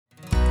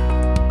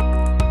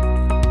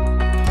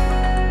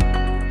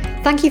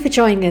Thank you for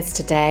joining us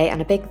today,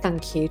 and a big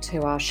thank you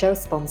to our show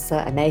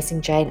sponsor,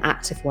 Amazing Jane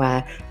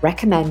Activewear,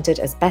 recommended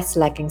as best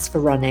leggings for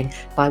running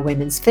by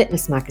Women's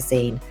Fitness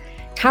magazine.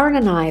 Karen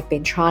and I have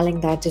been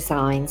trialling their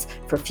designs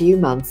for a few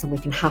months and we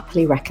can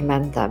happily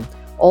recommend them.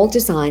 All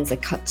designs are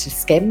cut to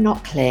skim,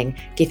 not cling,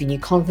 giving you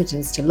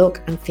confidence to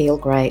look and feel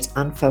great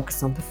and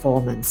focus on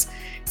performance.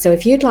 So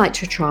if you'd like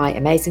to try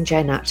Amazing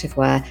Jane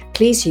Activewear,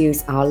 please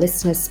use our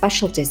listeners'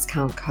 special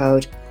discount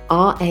code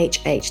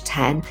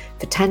RHH10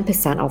 for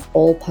 10% off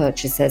all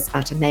purchases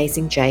at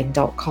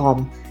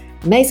AmazingJane.com.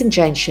 Amazing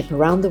Jane ship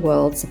around the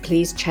world, so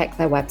please check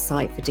their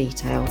website for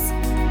details.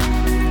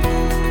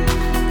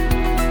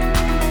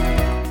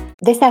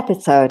 This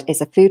episode is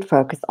a food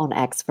focus on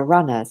eggs for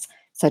runners,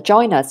 so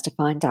join us to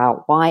find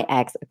out why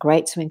eggs are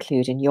great to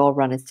include in your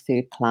runner's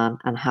food plan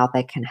and how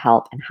they can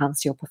help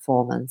enhance your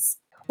performance.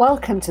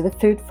 Welcome to the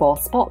Food For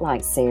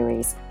Spotlight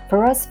series.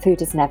 For us,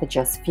 food is never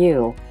just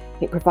fuel.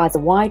 It provides a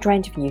wide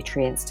range of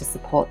nutrients to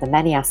support the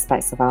many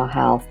aspects of our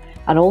health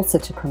and also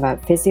to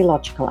promote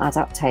physiological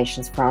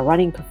adaptations for our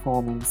running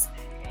performance.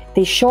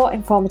 These short,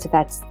 informative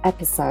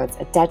episodes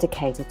are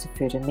dedicated to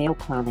food and meal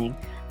planning.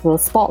 We'll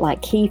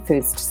spotlight key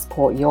foods to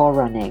support your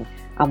running,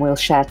 and we'll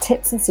share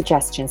tips and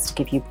suggestions to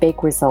give you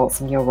big results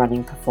in your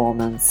running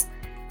performance.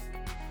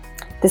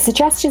 The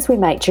suggestions we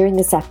make during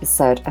this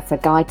episode are for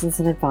guidance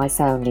and advice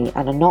only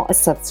and are not a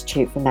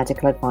substitute for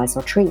medical advice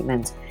or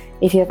treatment.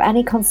 If you have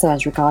any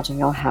concerns regarding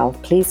your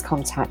health, please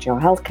contact your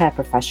healthcare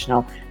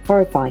professional for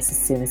advice as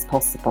soon as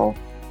possible.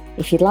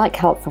 If you'd like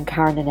help from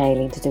Karen and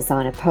Aileen to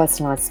design a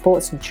personalised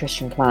sports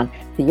nutrition plan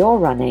for your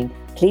running,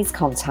 please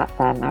contact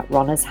them at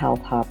Runners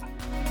Health Hub.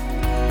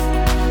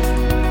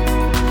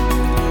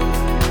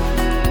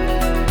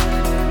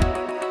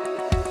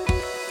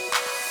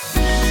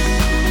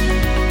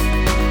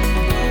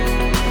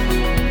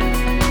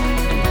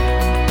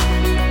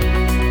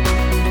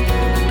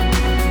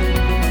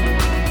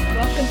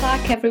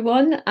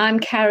 Everyone, I'm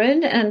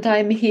Karen and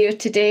I'm here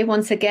today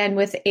once again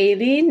with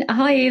Aileen.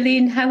 Hi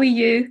Aileen, how are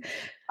you?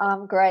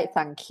 I'm great,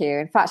 thank you.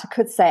 In fact, I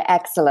could say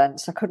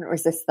excellent. I couldn't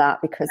resist that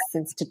because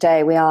since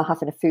today we are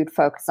having a food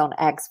focus on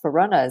eggs for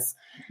runners,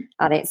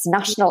 and it's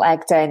National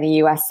Egg Day in the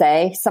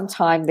USA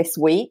sometime this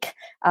week,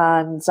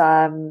 and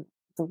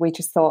we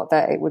just thought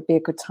that it would be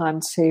a good time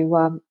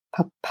to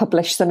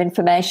publish some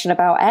information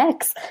about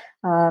eggs.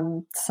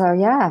 So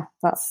yeah,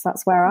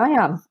 that's where I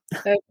am.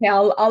 Okay,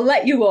 I'll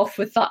let you off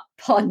with that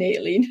pun,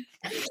 Aileen.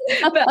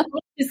 But I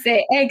want to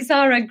say eggs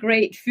are a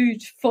great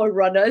food for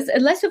runners,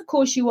 unless of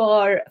course you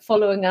are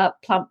following a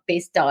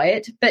plant-based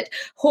diet. But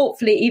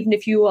hopefully, even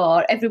if you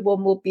are,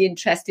 everyone will be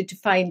interested to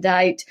find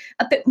out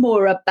a bit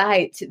more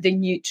about the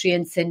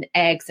nutrients in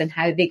eggs and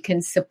how they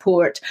can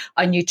support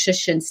our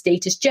nutrition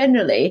status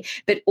generally,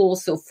 but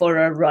also for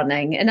our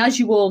running. And as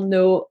you all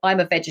know, I'm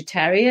a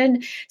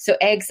vegetarian, so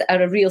eggs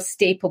are a real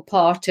staple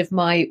part of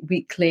my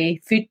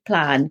weekly food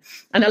plan.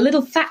 And a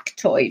little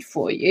factoid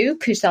for you,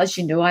 because as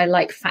you know, I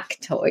like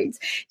factoids.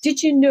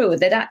 Did you know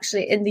that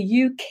actually in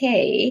the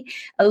UK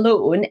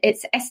alone,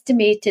 it's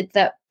estimated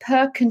that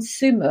per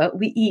consumer,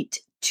 we eat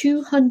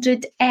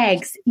 200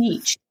 eggs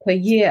each per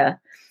year?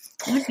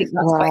 I think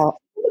that's quite cool.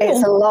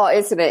 It's a lot,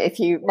 isn't it? If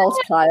you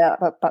multiply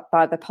that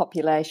by the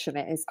population,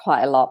 it is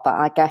quite a lot. But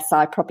I guess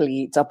I probably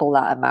eat double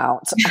that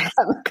amount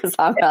because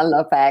I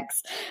love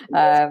eggs.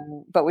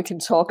 But we can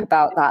talk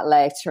about that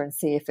later and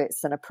see if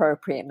it's an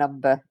appropriate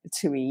number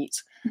to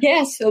eat.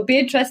 Yes, it'll be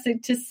interesting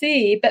to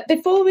see. But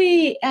before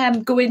we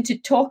go into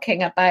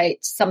talking about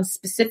some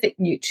specific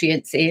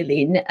nutrients,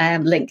 Aileen,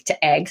 linked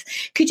to eggs,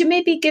 could you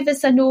maybe give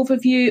us an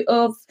overview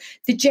of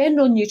the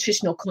general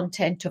nutritional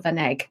content of an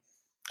egg?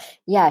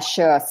 Yeah,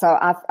 sure. So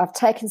I've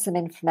taken some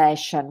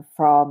information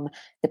from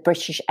the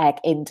British Egg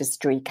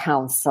Industry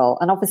Council,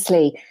 and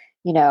obviously,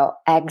 you know,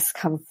 eggs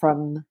come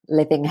from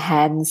living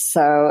hens,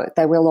 so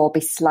they will all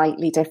be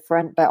slightly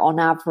different. But on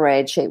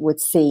average, it would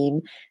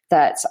seem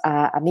that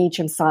a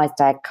medium-sized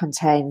egg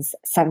contains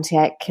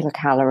 78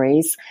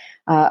 kilocalories,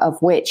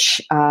 of which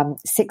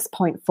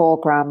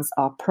 6.4 grams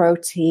are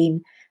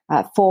protein,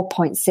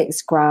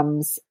 4.6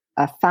 grams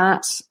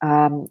fat,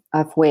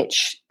 of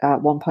which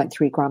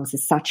 1.3 grams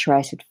is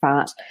saturated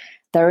fat.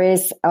 There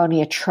is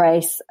only a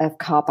trace of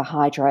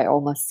carbohydrate,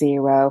 almost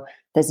zero.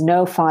 There's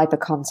no fiber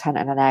content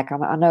in an egg.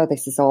 I know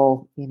this is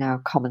all, you know,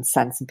 common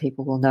sense and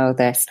people will know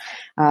this.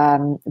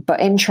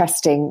 But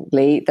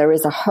interestingly, there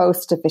is a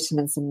host of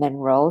vitamins and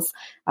minerals.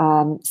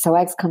 So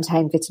eggs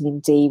contain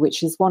vitamin D,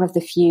 which is one of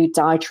the few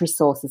dietary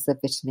sources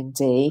of vitamin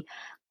D.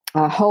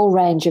 A whole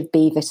range of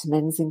B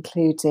vitamins,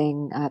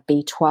 including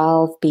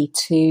B12,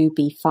 B2,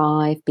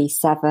 B5,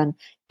 B7,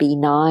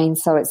 B9.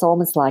 So it's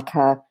almost like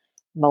a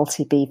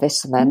multi-B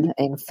vitamin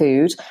in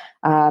food.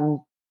 And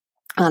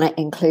it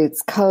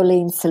includes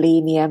choline,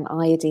 selenium,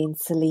 iodine,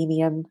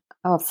 selenium.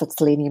 Oh, I've said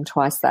selenium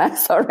twice there,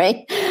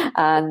 sorry.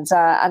 And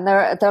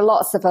there are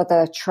lots of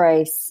other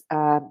trace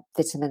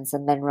vitamins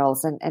and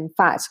minerals. And in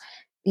fact,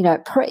 you know,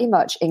 it pretty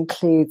much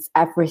includes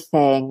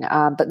everything.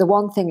 But the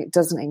one thing it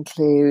doesn't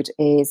include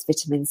is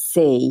vitamin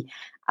C.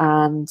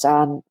 And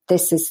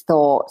this is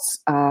thought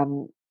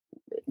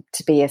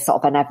to be a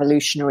sort of an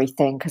evolutionary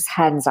thing, because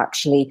hens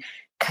actually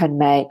can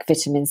make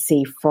vitamin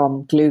C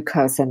from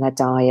glucose in their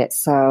diet.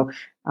 So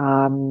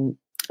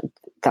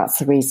that's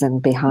the reason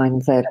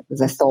behind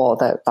the thought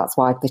that that's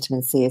why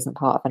vitamin C isn't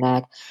part of an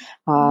egg.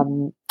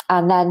 And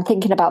then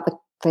thinking about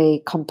the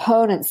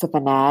components of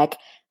an egg,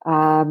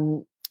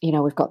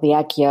 we've got the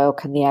egg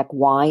yolk and the egg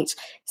white.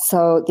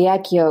 So the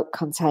egg yolk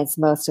contains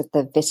most of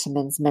the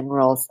vitamins,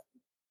 minerals,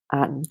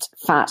 and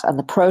fat, and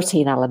the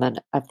protein element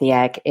of the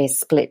egg is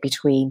split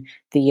between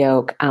the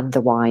yolk and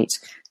the white.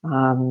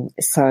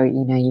 So,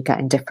 you're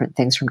getting different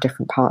things from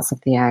different parts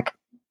of the egg.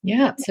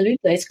 Yeah,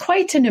 absolutely. It's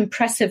quite an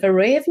impressive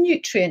array of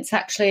nutrients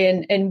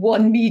actually in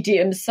one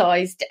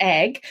medium-sized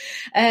egg.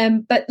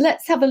 But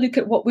let's have a look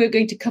at what we're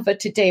going to cover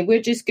today.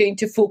 We're just going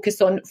to focus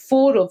on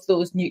 4 of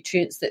those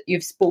nutrients that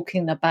you've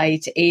spoken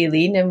about,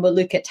 Aileen, and we'll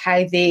look at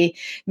how they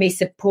may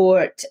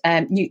support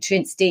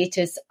nutrient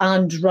status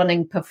and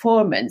running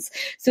performance.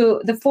 So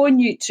the 4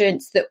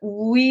 nutrients that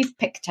we've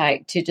picked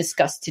out to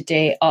discuss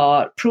today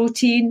are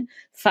protein,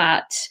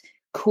 fat,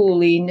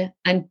 choline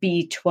and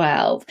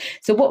B12.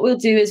 So what we'll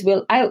do is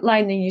we'll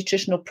outline the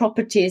nutritional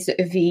properties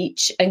of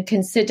each and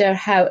consider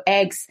how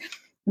eggs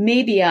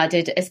may be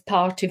added as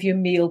part of your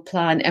meal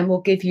plan, and we'll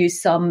give you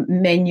some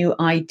menu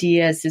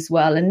ideas as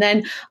well. And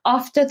then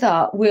after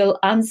that, we'll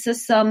answer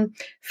some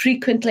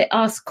frequently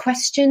asked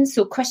questions,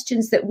 so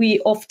questions that we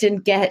often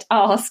get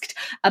asked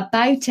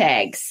about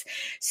eggs.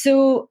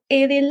 So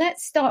Aileen,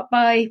 let's start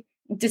by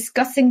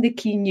discussing the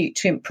key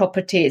nutrient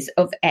properties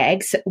of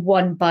eggs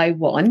one by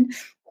one.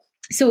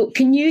 So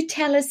can you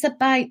tell us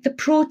about the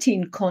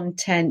protein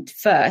content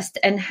first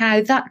and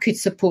how that could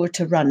support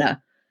a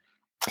runner?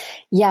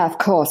 Yeah, of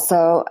course.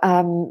 So,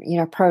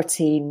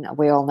 protein,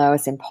 we all know,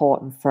 is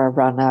important for a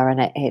runner,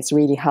 and it's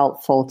really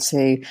helpful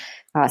to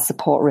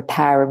support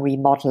repair and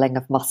remodeling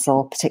of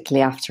muscle,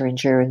 particularly after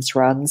endurance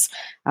runs.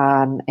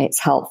 It's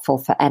helpful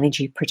for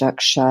energy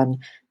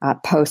production,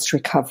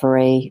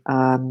 post-recovery.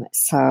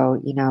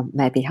 So,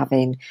 maybe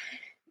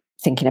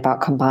thinking about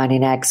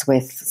combining eggs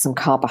with some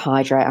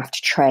carbohydrate after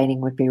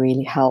training would be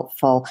really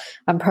helpful.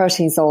 And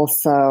protein's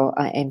also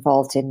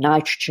involved in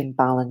nitrogen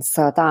balance.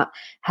 So that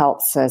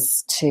helps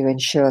us to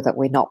ensure that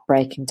we're not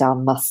breaking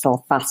down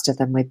muscle faster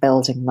than we're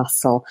building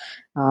muscle.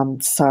 Some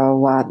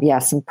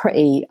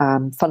pretty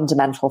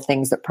fundamental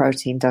things that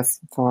protein does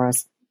for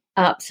us.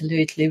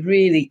 Absolutely,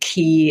 really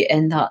key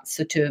in that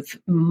sort of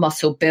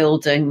muscle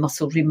building,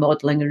 muscle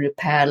remodeling and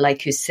repair,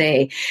 like you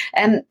say.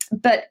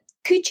 But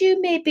could you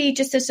maybe,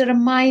 just as a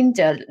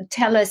reminder,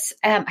 tell us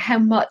how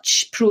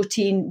much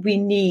protein we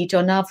need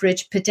on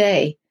average per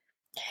day?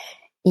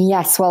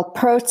 Yes, well,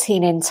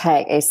 protein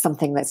intake is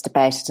something that's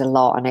debated a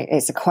lot, and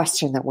it's a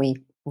question that we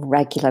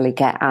regularly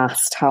get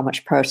asked: how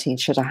much protein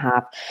should I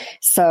have?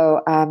 So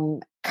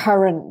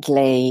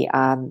currently,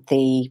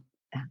 the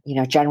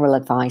general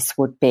advice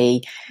would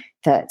be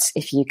that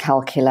if you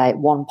calculate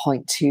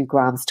 1.2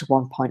 grams to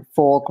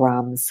 1.4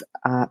 grams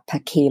per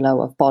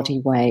kilo of body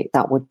weight,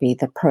 that would be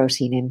the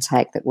protein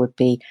intake that would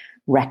be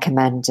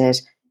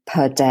recommended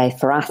per day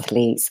for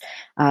athletes.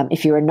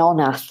 If you're a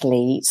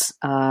non-athlete,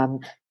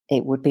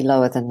 it would be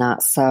lower than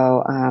that.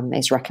 So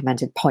it's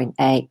recommended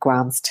 0.8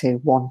 grams to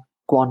 1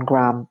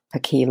 gram per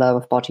kilo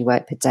of body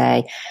weight per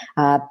day.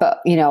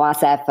 But,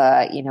 as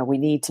ever, we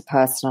need to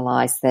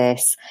personalize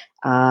this.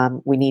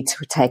 We need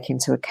to take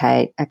into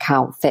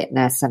account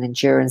fitness and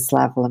endurance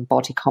level and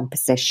body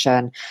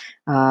composition.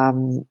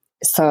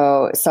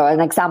 So an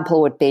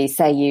example would be,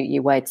 say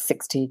you weighed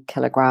 60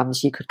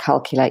 kilograms, you could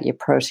calculate your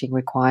protein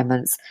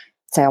requirements,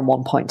 say on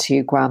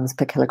 1.2 grams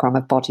per kilogram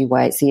of body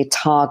weight. So your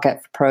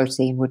target for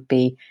protein would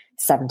be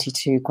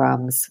 72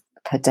 grams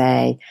per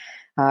day.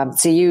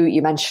 So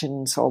you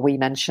mentioned, or we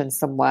mentioned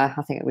somewhere,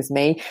 I think it was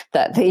me,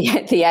 that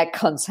the egg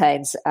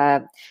contains,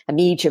 a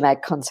medium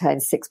egg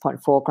contains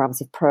 6.4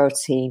 grams of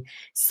protein.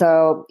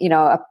 So,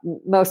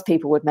 most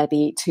people would maybe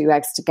eat 2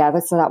 eggs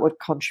together. So that would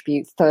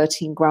contribute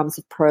 13 grams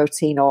of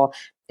protein, or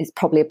it's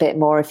probably a bit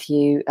more if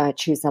you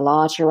choose a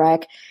larger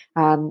egg.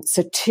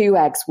 So 2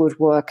 eggs would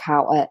work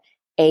out at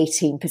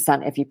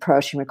 18% of your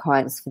protein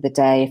requirements for the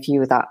day if you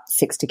were that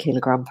 60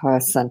 kilogram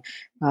person.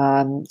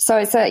 So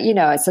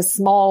it's a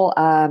small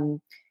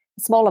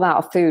amount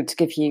of food to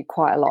give you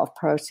quite a lot of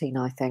protein,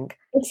 I think.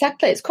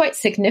 Exactly. It's quite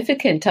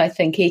significant, I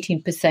think,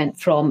 18%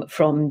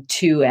 from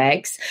 2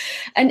 eggs.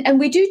 And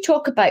we do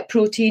talk about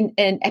protein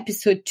in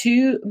episode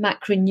 2,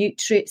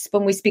 macronutrients,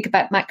 when we speak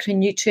about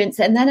macronutrients.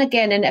 And then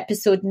again in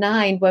episode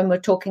 9, when we're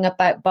talking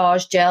about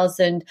bars, gels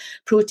and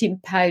protein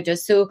powder.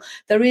 So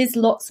there is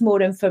lots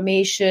more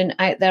information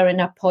out there in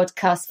our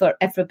podcast for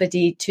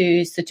everybody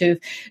to sort of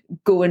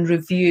go and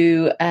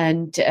review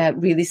and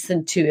really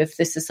listen to if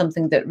this is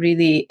something that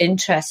really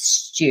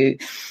interests you.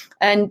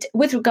 And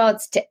with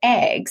regards to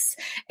eggs,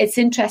 it's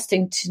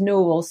interesting to know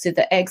also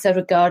that eggs are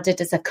regarded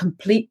as a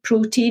complete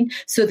protein.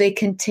 So they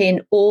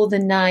contain all the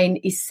 9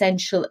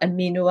 essential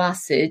amino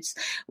acids,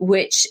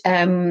 which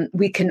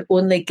we can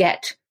only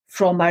get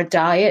from our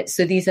diet.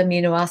 So these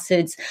amino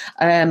acids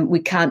we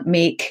can't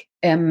make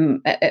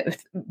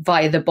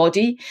via the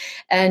body,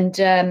 and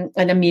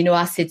amino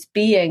acids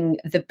being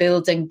the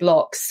building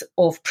blocks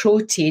of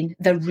protein,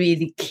 they're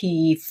really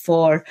key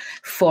for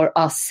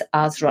us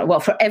as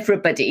for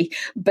everybody,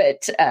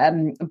 but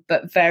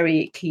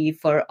very key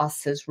for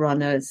us as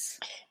runners.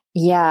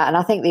 Yeah, and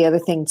I think the other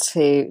thing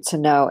to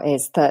know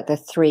is that the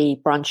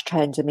 3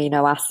 branched-chain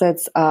amino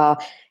acids are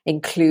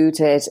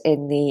included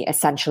in the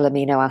essential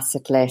amino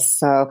acid list.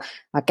 So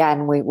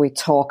again, we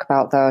talk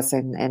about those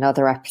in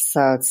other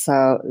episodes.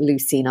 So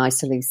leucine,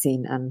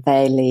 isoleucine, and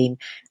valine,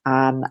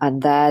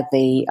 and they're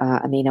the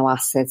amino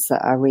acids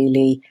that are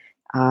really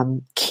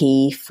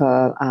key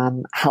for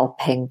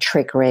helping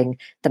triggering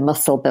the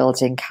muscle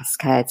building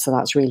cascade. So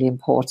that's really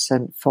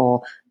important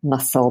for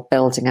muscle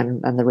building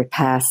and the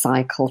repair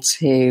cycle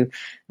too.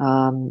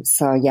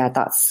 So yeah,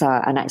 that's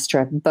an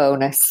extra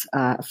bonus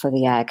for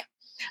the egg.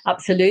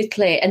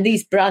 Absolutely. And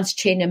these branched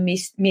chain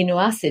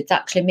amino acids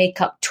actually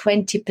make up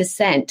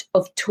 20%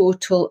 of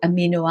total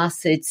amino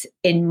acids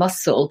in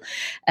muscle.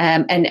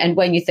 And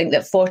when you think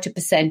that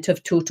 40%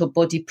 of total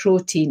body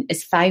protein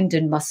is found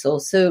in muscle,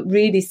 so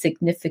really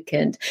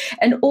significant.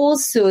 And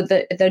also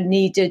that they're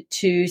needed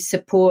to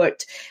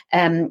support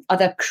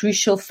other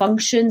crucial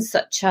functions,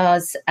 such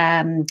as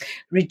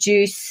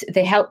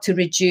they help to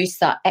reduce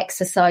that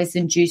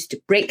exercise-induced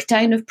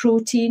breakdown of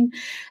protein.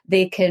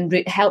 They can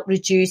help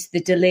reduce the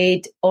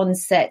delayed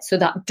onset, so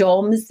that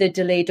DOMS, the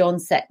delayed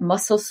onset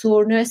muscle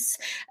soreness.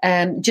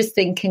 Just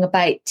thinking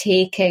about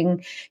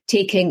taking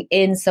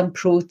in some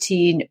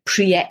protein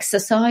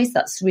pre-exercise,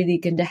 that's really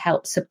going to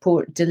help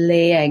support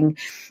delaying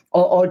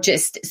or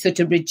just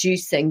sort of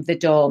reducing the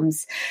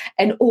DOMS,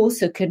 and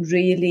also can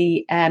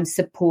really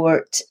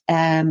support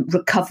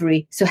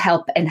recovery, so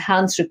help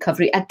enhance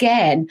recovery,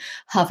 again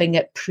having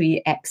it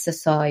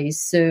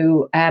pre-exercise.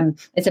 So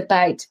it's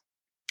about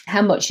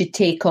how much you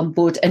take on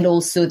board, and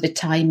also the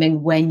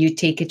timing when you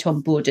take it on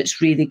board. It's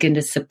really going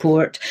to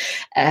support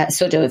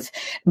sort of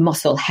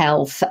muscle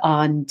health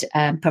and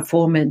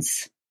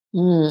performance.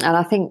 And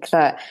I think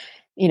that,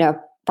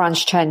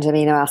 branched chain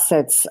amino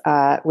acids,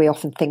 we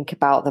often think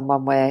about them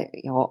when we're,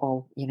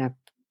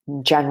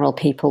 in general,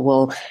 people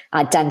will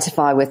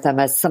identify with them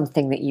as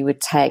something that you would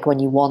take when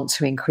you want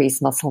to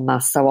increase muscle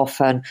mass. So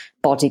often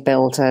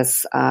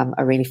bodybuilders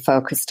are really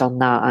focused on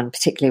that, and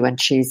particularly when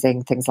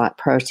choosing things like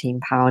protein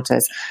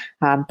powders.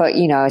 But,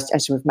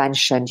 as we've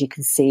mentioned, you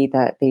can see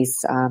that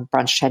these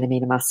branched chain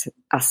amino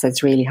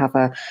acids really have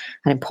an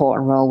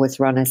important role with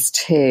runners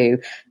too.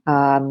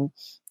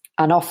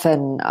 And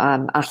often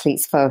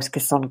athletes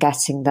focus on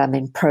getting them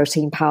in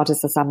protein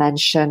powders, as I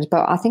mentioned.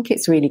 But I think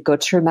it's really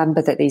good to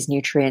remember that these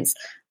nutrients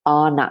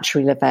are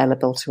naturally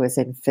available to us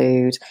in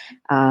food.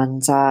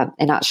 And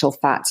in actual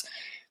fact,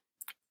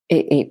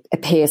 it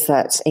appears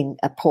that in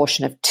a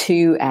portion of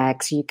 2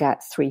 eggs, you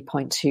get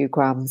 3.2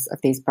 grams of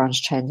these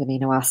branched chain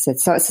amino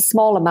acids. So it's a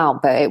small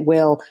amount, but it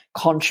will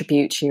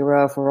contribute to your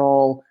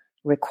overall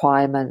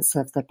requirements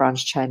of the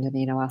branched chain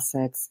amino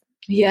acids.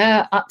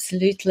 Yeah,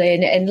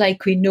 absolutely. And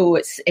like we know,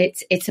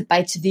 it's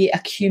about the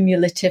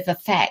accumulative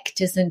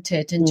effect, isn't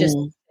it? And just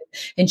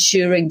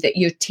ensuring that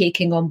you're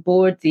taking on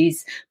board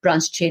these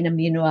branched chain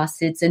amino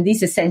acids and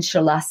these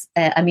essential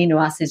amino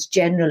acids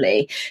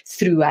generally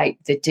throughout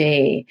the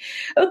day.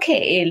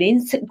 Okay,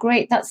 Aileen,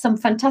 great. That's some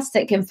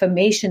fantastic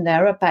information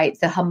there about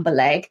the humble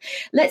egg.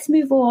 Let's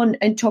move on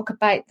and talk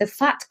about the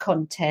fat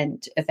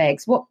content of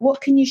eggs.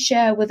 What can you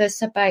share with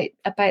us about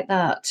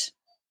that?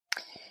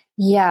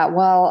 Yeah,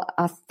 well,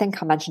 I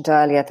think I mentioned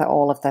earlier that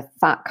all of the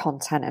fat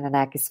content in an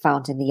egg is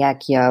found in the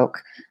egg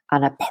yolk,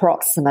 and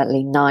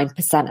approximately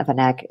 9% of an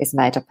egg is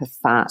made up of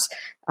fat.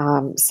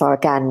 So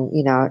again,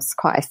 it's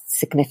quite a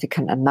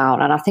significant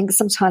amount. And I think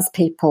sometimes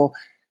people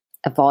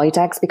avoid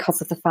eggs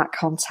because of the fat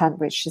content,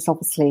 which is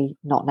obviously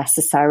not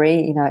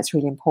necessary. It's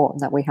really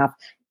important that we have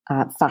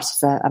fat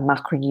as a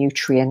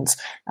macronutrient,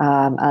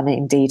 and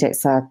indeed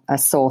it's a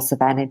source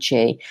of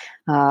energy.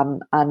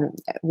 And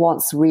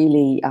what's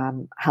really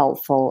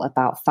helpful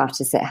about fat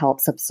is it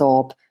helps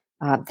absorb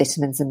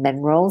vitamins and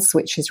minerals,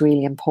 which is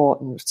really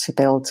important to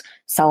build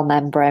cell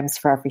membranes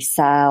for every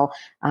cell,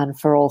 and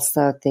for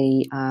also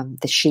the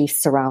sheath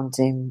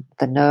surrounding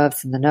the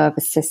nerves and the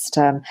nervous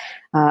system.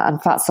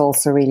 And fat's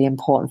also really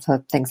important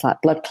for things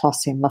like blood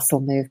clotting, muscle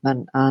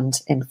movement, and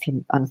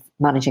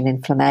managing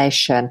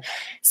inflammation.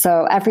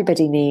 So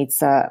everybody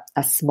needs a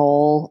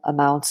small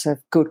amount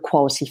of good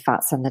quality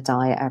fats in the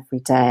diet every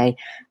day.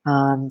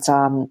 And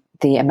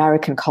the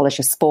American College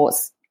of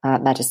Sports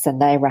Medicine,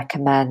 they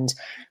recommend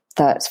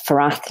that for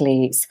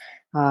athletes,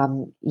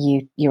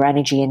 your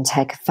energy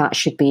intake of fat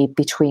should be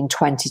between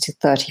 20 to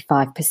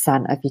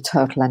 35% of your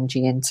total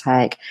energy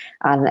intake.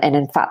 And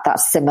in fact,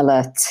 that's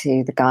similar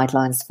to the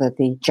guidelines for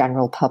the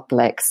general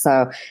public.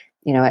 So,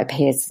 it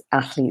appears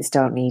athletes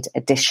don't need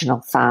additional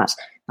fat,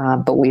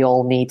 but we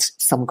all need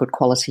some good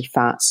quality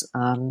fat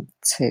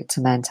to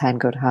maintain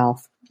good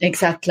health.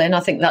 Exactly. And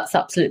I think that's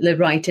absolutely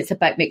right. It's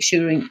about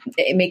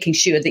making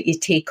sure that you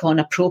take on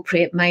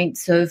appropriate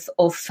amounts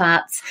of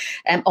fats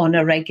on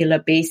a regular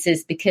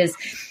basis, because,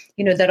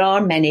 there are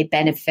many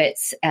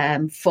benefits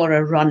for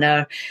a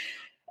runner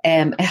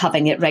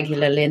having it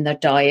regularly in their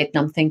diet.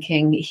 And I'm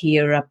thinking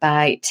here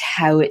about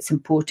how it's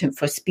important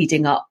for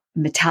speeding up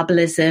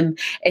metabolism.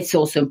 It's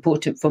also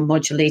important for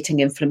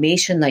modulating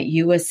inflammation, like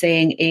you were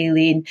saying,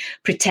 Aileen,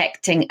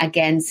 protecting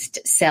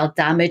against cell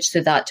damage, so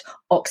that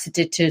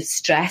oxidative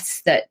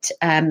stress that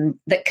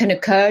can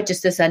occur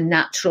just as a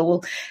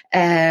natural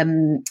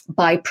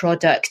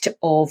byproduct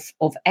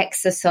of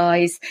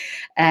exercise.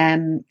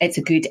 It's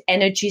a good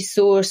energy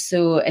source,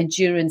 so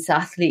endurance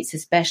athletes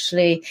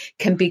especially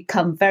can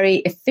become very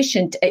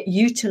efficient at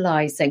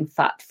utilizing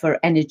fat for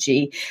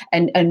energy,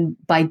 and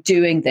by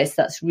doing this,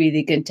 that's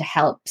really going to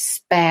help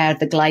spare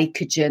the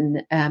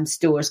glycogen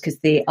stores, because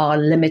they are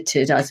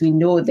limited. As we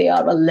know, they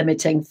are a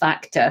limiting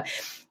factor.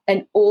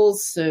 And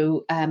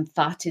also,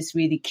 fat is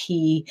really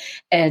key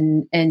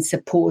in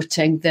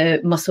supporting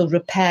the muscle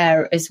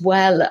repair as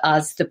well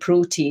as the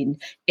protein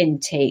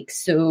intake.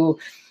 So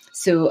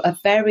a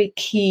very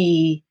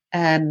key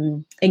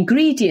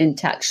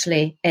ingredient,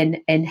 actually,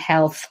 in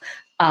health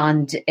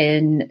and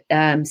in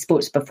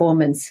sports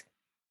performance.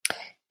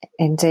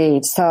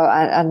 Indeed. So,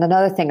 and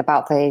another thing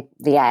about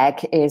the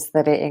egg is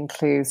that it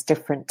includes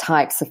different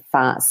types of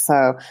fat.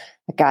 So,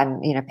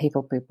 again,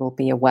 people will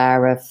be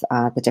aware of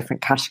the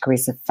different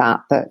categories of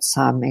fat, but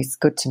it's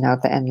good to know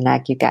that in an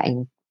egg you're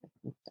getting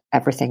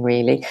everything,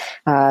 really.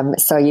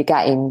 So you're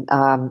getting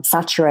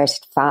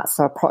saturated fat.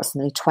 So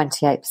approximately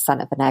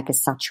 28% of an egg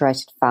is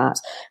saturated fat,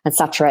 and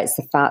saturates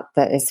the fat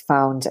that is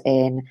found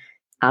in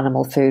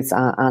animal foods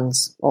and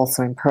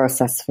also in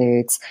processed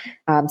foods.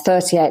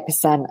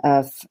 38%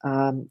 of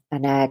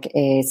an egg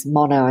is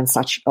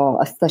monounsaturated,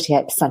 or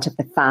 38% of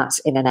the fat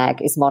in an egg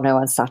is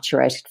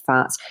monounsaturated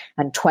fat,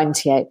 and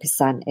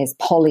 28% is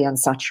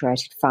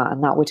polyunsaturated fat,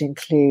 and that would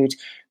include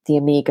the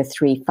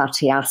omega-3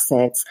 fatty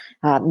acids,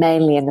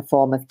 mainly in the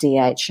form of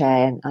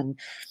DHA. And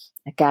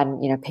again,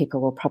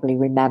 people will probably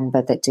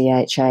remember that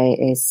DHA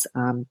is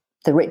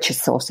the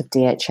richest source of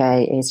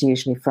DHA is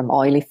usually from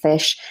oily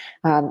fish.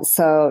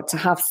 So to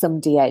have some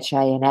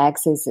DHA in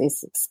eggs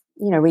is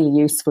really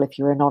useful if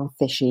you're a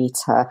non-fish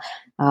eater.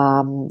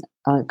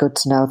 Good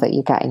to know that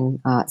you're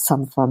getting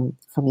some from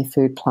your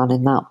food plan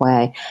in that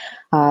way.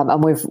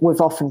 And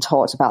we've often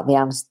talked about the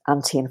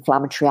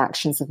anti-inflammatory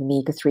actions of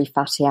omega-3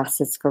 fatty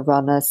acids for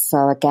runners.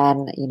 So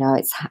again,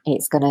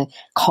 it's going to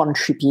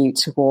contribute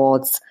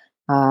towards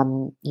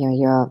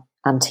your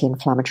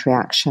anti-inflammatory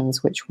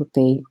actions, which would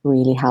be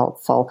really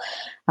helpful.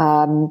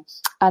 And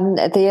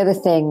the other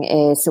thing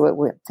is, I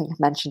think I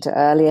mentioned it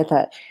earlier,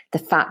 that the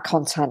fat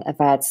content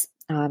of eggs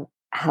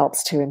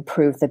helps to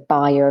improve the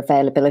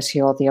bioavailability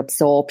or the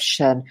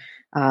absorption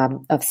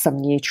of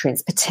some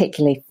nutrients,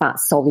 particularly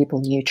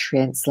fat-soluble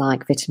nutrients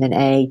like vitamin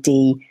A,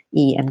 D,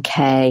 E, and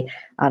K,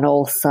 and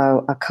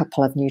also a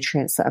couple of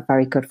nutrients that are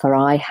very good for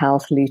eye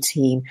health,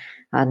 lutein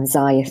and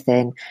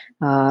zeaxanthin.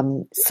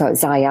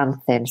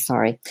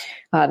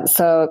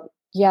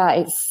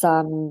 It's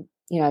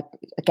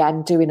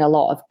again, doing a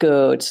lot of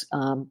good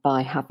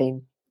by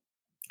having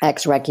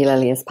eggs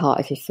regularly as part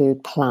of your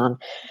food plan.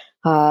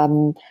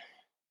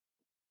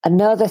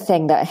 Another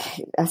thing that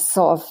I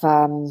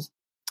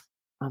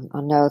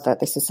know that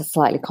this is a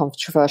slightly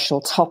controversial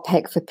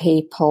topic for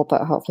people,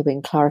 but hopefully we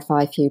can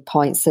clarify a few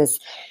points, is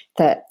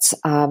that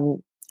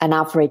an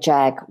average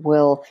egg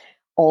will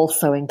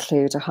also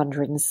include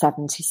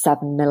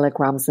 177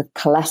 milligrams of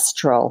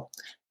cholesterol.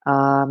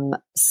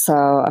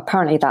 So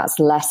apparently that's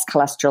less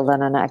cholesterol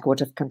than an egg would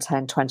have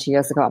contained 20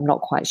 years ago. I'm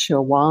not quite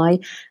sure why.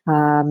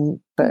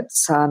 But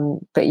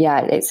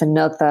yeah, it's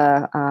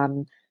another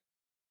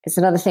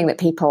thing that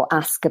people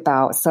ask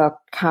about. So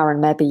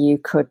Karen, maybe you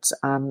could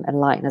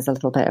enlighten us a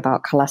little bit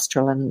about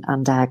cholesterol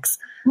and eggs.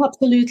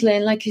 Absolutely.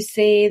 And like you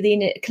say,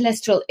 the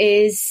cholesterol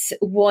is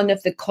one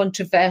of the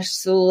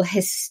controversial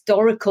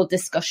historical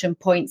discussion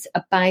points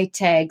about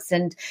eggs.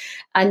 And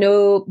I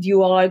know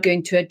you are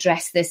going to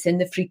address this in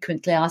the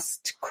frequently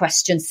asked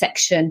questions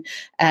section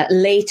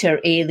later,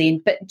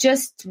 Aileen. But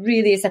just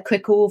really as a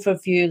quick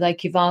overview,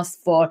 like you've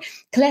asked for,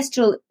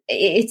 cholesterol,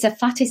 it's a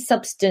fatty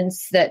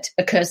substance that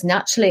occurs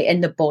naturally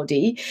in the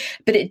body,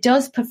 but it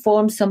does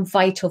perform some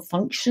vital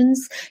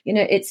functions.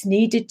 It's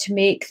needed to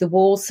make the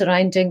wall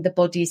surrounding the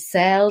body's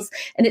cells,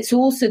 and it's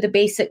also the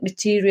basic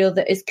material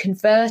that is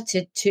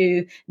converted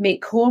to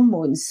make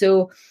hormones.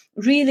 So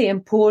really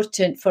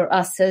important for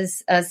us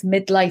as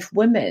midlife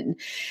women.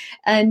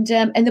 And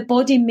the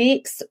body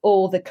makes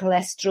all the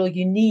cholesterol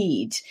you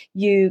need.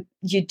 You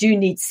do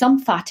need some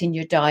fat in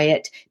your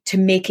diet to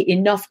make it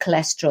enough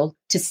cholesterol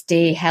to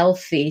stay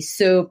healthy.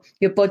 So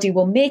your body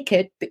will make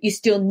it, but you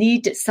still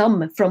need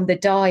some from the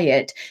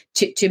diet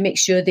to make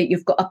sure that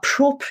you've got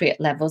appropriate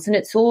levels. And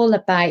it's all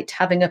about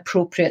having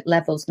appropriate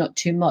levels, not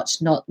too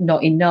much,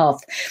 not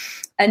enough.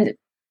 And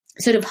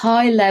sort of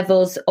high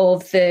levels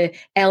of the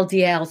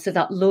LDL, so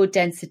that low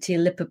density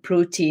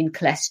lipoprotein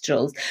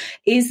cholesterol,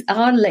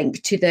 are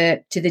linked to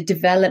the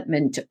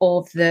development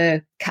of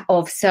the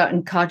of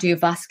certain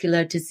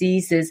cardiovascular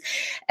diseases.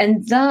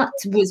 And that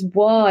was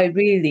why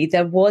really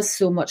there was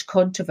so much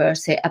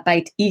controversy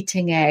about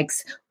eating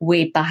eggs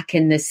way back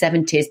in the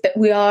 70s. But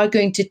we are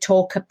going to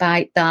talk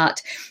about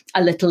that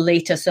a little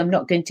later, so I'm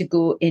not going to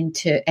go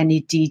into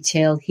any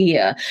detail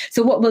here.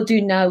 So what we'll do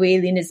now,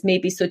 Aileen, is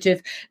maybe sort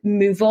of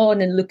move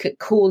on and look at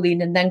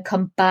choline and then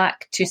come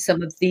back to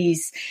some of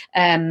these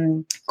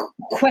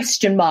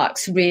question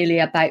marks really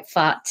about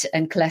fat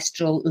and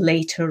cholesterol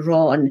later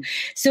on.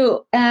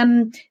 So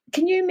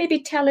can you maybe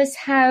tell us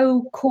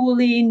how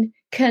choline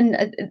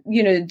can,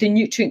 the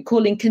nutrient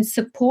choline can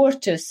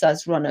support us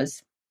as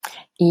runners?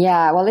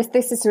 Yeah, well,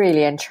 this is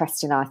really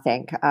interesting, I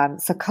think.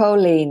 So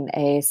choline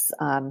is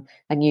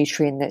a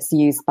nutrient that's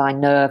used by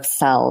nerve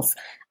cells,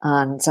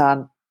 and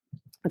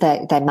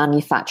they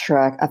manufacture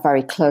a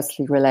very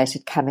closely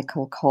related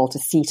chemical called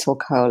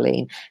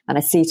acetylcholine. And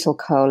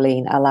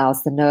acetylcholine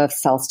allows the nerve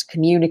cells to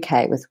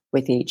communicate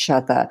with each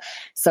other.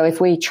 So if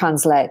we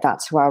translate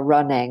that to our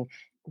running,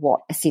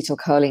 what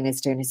acetylcholine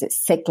is doing is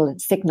it's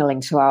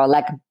signaling to our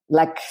leg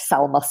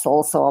cell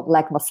muscles or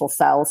leg muscle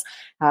cells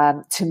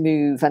to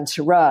move and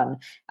to run.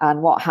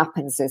 And what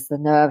happens is the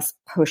nerves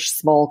push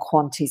small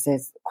quantities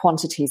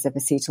of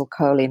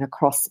acetylcholine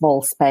across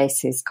small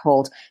spaces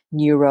called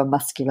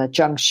neuromuscular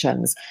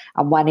junctions.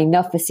 And when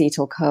enough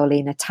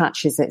acetylcholine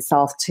attaches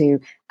itself to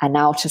an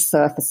outer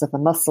surface of a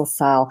muscle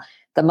cell,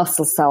 the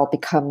muscle cell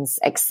becomes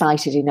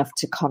excited enough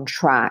to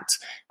contract,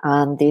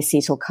 and the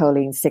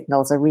acetylcholine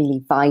signals are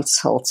really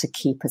vital to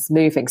keep us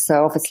moving.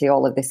 So obviously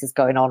all of this is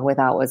going on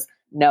without us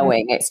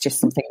knowing. It's just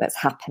something that's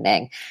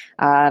happening.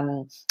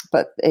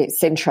 But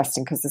it's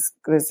interesting because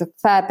there's a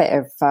fair bit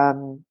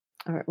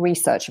of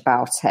research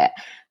about it,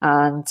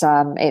 and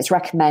it's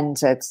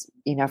recommended,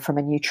 from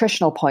a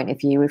nutritional point of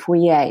view, if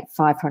we ate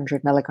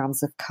 500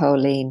 milligrams of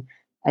choline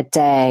a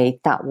day,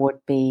 that would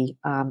be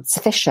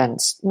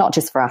sufficient, not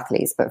just for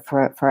athletes, but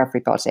for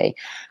everybody.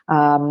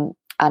 And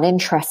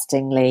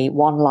interestingly,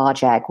 one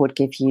large egg would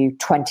give you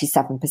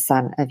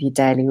 27% of your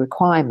daily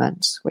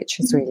requirement,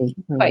 which is really,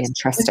 really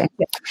interesting.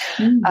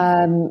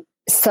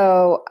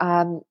 So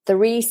the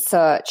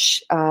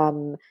research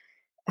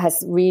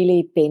has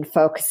really been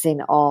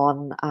focusing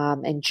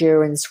on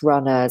endurance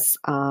runners,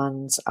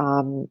 and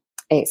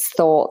it's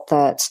thought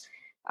that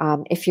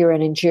if you're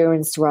an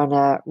endurance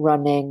runner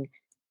running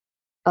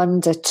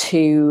under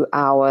 2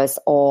 hours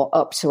or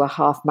up to a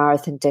half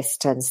marathon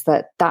distance,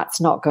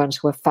 that's not going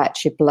to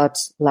affect your blood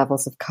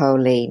levels of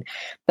choline.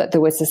 But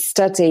there was a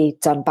study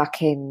done back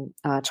in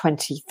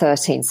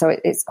 2013, so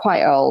it's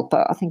quite old,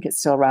 but I think it's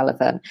still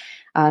relevant.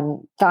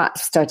 And that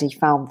study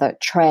found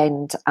that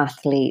trained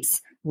athletes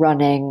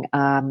running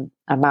a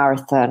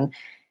marathon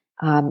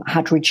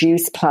had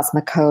reduced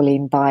plasma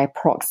choline by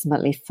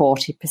approximately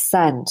 40%.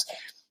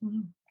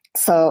 Mm-hmm.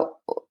 So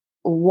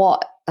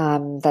what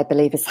they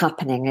believe is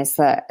happening is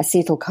that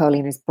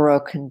acetylcholine is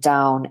broken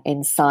down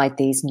inside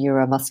these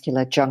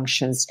neuromuscular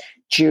junctions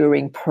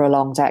during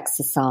prolonged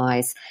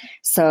exercise.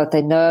 So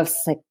the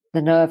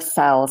nerve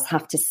cells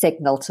have to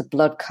signal to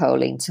blood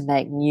choline to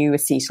make new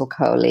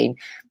acetylcholine.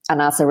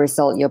 And as a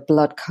result, your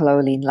blood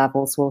choline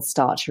levels will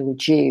start to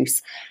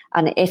reduce.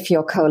 And if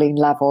your choline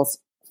levels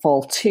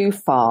fall too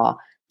far,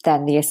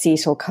 then the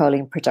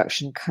acetylcholine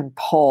production can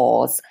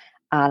pause.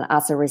 And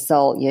as a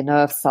result, your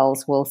nerve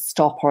cells will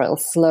stop, or it'll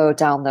slow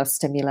down their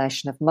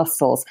stimulation of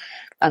muscles.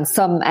 And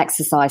some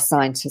exercise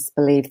scientists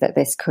believe that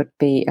this could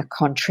be a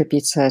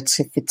contributor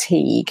to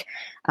fatigue,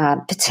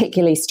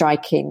 particularly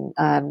striking,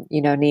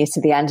 near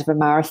to the end of a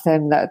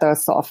marathon,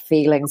 those sort of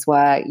feelings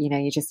where,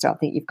 you just don't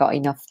think you've got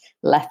enough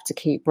left to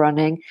keep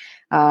running.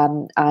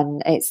 And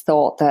it's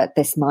thought that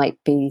this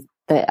might be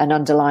an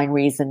underlying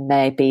reason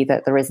may be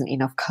that there isn't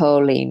enough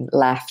choline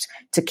left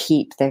to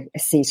keep the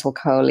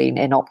acetylcholine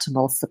in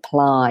optimal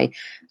supply.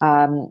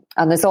 And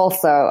there's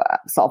also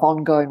sort of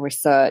ongoing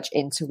research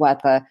into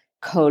whether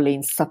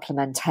choline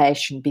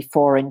supplementation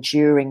before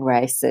enduring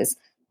races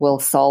will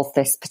solve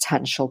this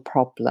potential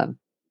problem.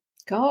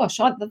 Gosh,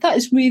 that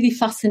is really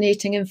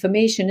fascinating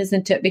information,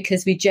 isn't it?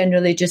 Because we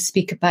generally just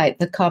speak about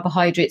the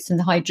carbohydrates and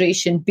the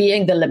hydration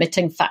being the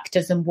limiting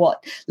factors and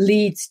what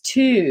leads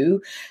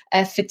to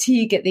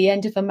fatigue at the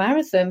end of a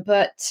marathon.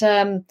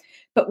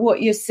 But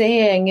what you're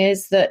saying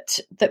is that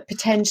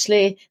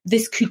potentially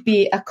this could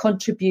be a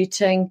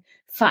contributing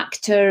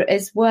factor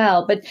as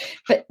well. But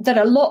there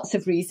are lots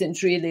of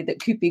reasons really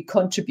that could be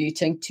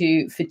contributing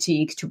to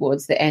fatigue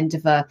towards the end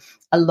of a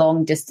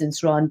long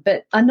distance run.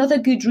 But another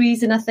good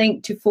reason, I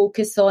think, to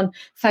focus on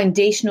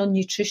foundational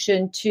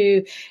nutrition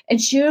to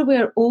ensure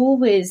we're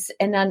always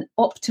in an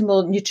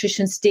optimal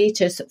nutrition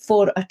status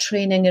for our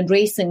training and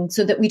racing,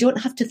 so that we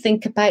don't have to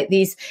think about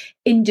these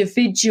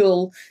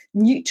individual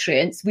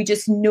nutrients. We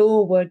just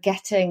know we're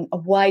getting a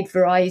wide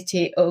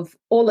variety of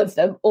all of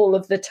them all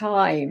of the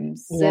time.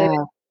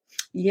 So,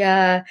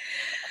 yeah.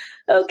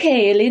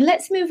 Okay, Aileen,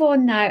 let's move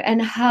on now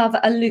and have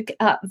a look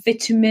at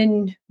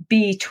vitamin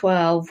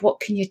B12. What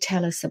can you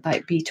tell us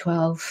about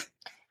B12?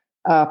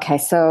 Okay,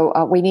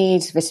 so we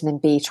need vitamin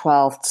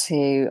B12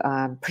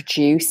 to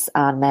produce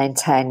and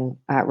maintain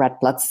red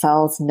blood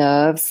cells,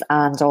 nerves,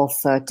 and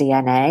also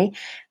DNA.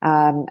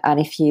 And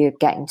if you're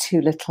getting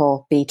too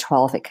little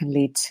B12, it can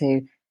lead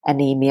to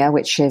anemia,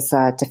 which is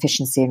a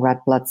deficiency in red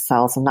blood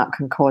cells, and that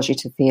can cause you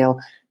to feel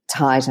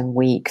tired and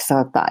weak.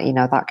 So that,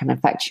 that can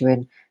affect you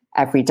in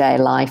everyday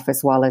life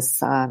as well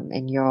as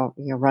in your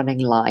running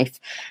life.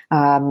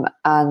 And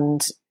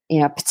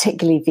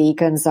particularly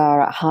vegans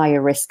are at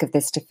higher risk of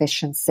this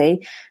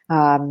deficiency,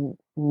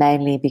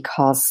 mainly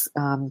because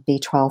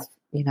B12,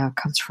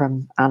 comes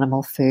from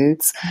animal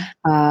foods.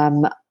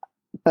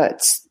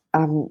 But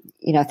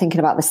thinking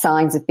about the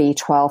signs of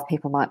B12,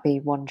 people might be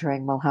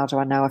wondering, well, how do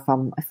I know if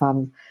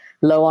I'm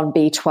low on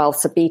B12?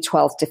 So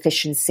B12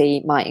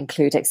 deficiency might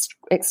include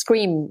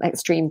extreme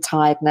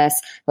tiredness,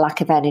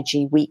 lack of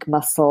energy, weak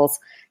muscles,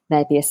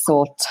 maybe a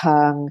sore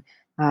tongue,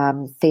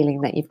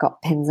 feeling that you've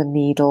got pins and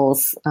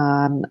needles,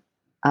 and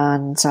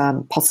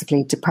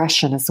possibly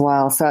depression as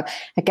well. So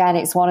again,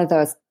 it's one of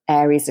those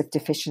areas of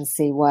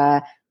deficiency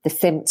where the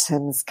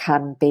symptoms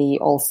can be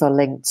also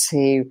linked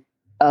to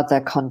other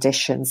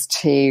conditions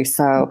too.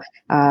 So,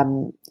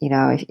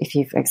 if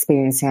you've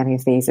experienced any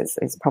of these,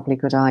 it's probably a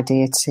good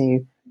idea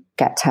to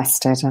get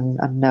tested and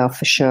know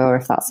for sure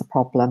if that's a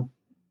problem.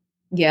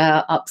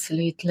 Yeah,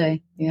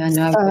 absolutely. Yeah,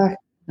 no.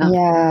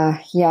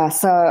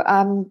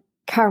 So,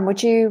 Karen,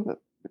 would you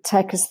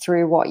take us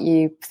through what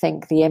you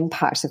think the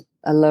impact of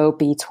a low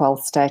B12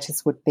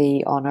 status would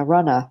be on a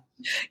runner?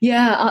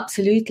 Yeah,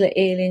 absolutely,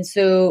 Aileen.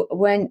 So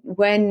when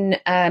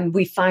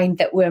we find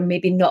that we're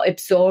maybe not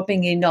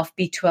absorbing enough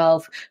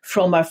B12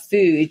 from our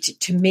food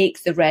to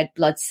make the red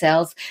blood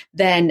cells,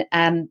 then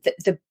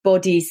the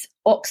body's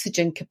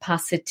oxygen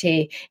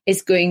capacity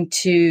is going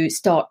to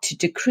start to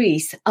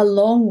decrease,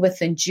 along with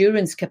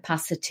endurance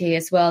capacity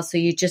as well. So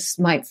you just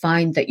might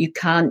find that you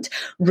can't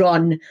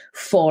run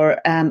for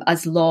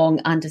as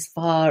long and as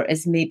far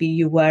as maybe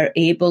you were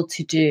able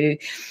to do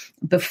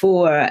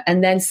before.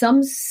 And then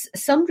some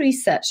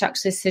research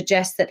actually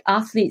suggests that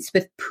athletes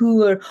with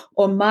poor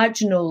or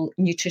marginal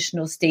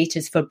nutritional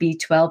status for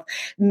B12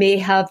 may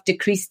have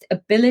decreased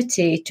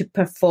ability to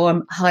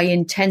perform high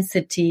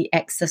intensity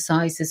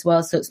exercise as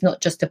well. So it's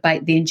not just about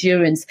the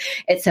endurance,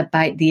 it's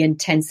about the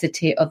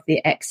intensity of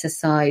the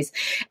exercise.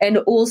 And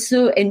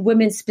also in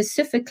women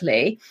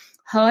specifically,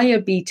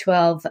 higher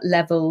B12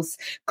 levels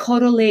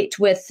correlate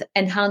with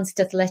enhanced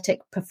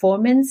athletic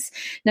performance.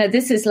 Now,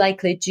 this is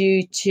likely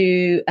due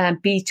to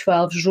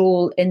B12's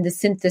role in the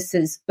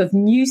synthesis of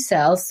new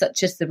cells,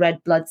 such as the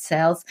red blood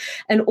cells,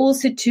 and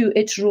also to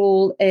its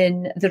role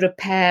in the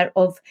repair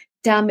of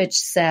damaged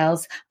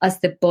cells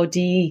as the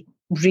body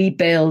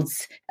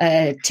rebuilds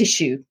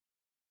tissue.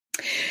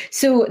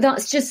 So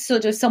that's just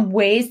sort of some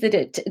ways that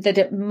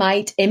it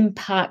might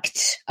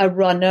impact a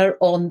runner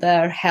on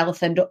their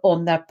health and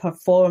on their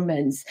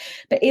performance.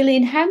 But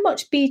Aileen, how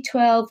much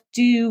B12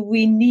 do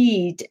we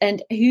need,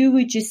 and who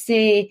would you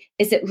say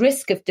is at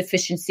risk of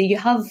deficiency? You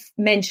have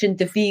mentioned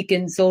the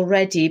vegans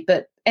already,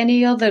 but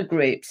any other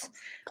groups?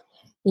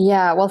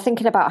 Yeah, well,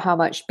 thinking about how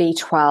much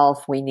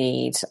B12 we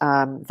need,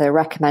 the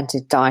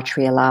recommended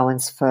dietary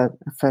allowance for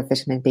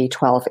vitamin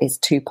B12 is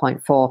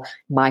 2.4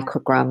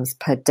 micrograms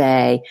per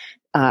day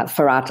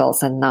for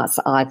adults, and that's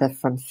either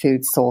from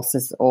food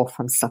sources or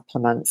from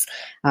supplements.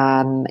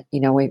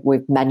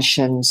 We've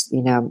mentioned,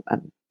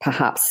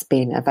 perhaps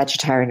being a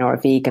vegetarian or a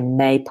vegan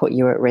may put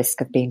you at risk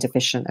of being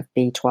deficient of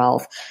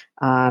B12.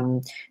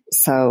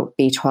 So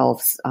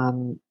B12's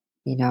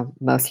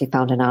mostly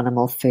found in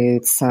animal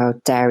foods, so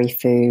dairy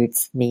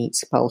foods,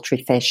 meat,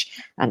 poultry, fish,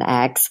 and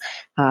eggs.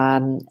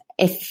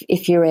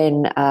 If you're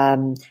in a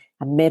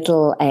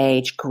middle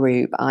age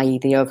group, i.e.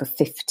 the over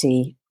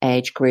 50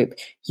 age group,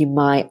 you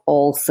might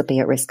also be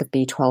at risk of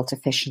B12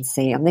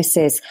 deficiency. And this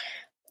is,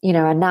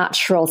 a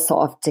natural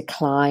sort of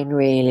decline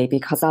really,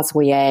 because as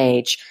we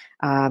age,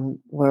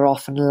 we're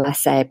often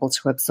less able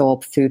to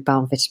absorb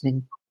food-bound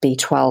vitamin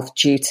B12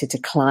 due to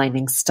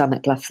declining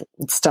stomach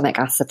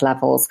acid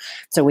levels.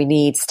 So we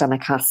need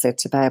stomach acid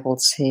to be able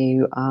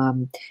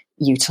to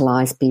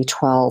utilize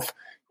B12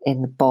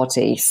 in the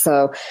body.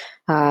 So,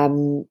 I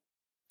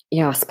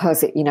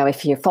suppose,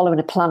 if you're following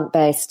a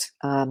plant-based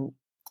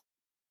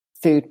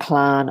food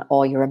plan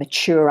or you're a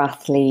mature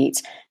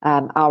athlete,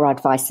 our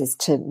advice is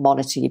to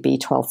monitor your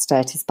B12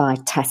 status by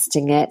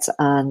testing it,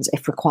 and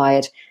if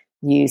required,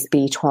 use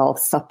B12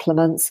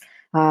 supplements.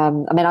 I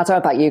don't know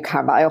about you,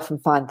 Karen, but I often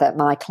find that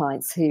my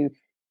clients who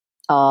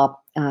are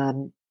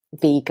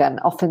vegan,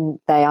 often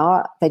they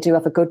do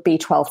have a good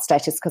B12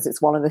 status because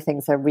it's one of the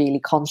things they're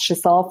really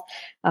conscious of.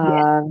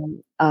 But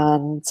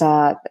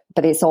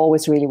it's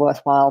always really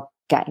worthwhile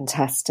getting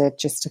tested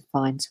just to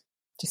find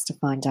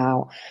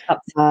out.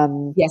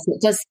 Yes,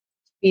 it does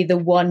be the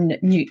one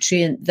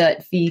nutrient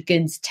that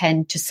vegans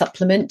tend to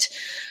supplement.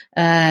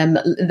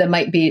 There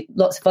might be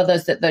lots of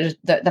others that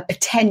they're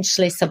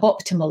potentially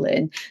suboptimal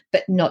in,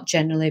 but not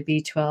generally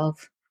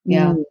B12.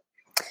 Yeah.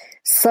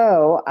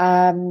 So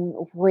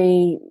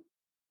we've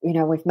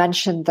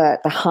mentioned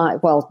that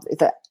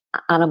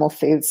animal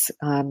foods,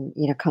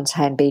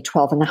 contain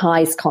B12, and the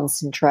highest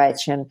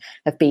concentration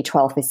of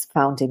B12 is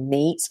found in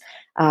meat.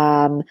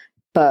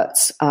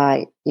 But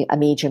a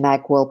medium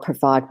egg will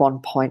provide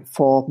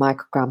 1.4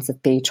 micrograms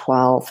of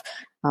B12,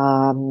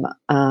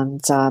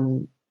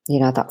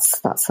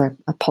 that's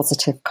a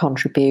positive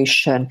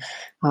contribution.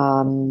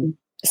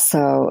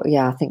 So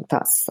yeah, I think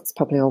that's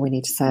probably all we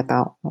need to say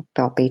about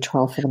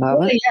B12 for the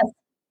moment. Oh, yes.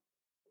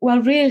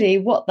 Well, really,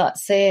 what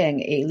that's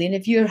saying, Aileen,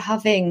 if you're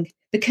having,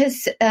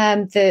 because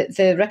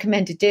the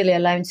recommended daily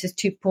allowance is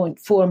 2.4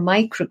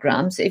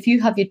 micrograms, if you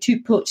have your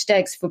 2 poached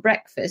eggs for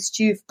breakfast,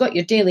 you've got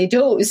your daily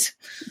dose.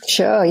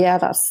 Sure, yeah,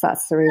 that's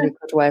a really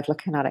good way of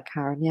looking at it,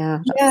 Karen. Yeah,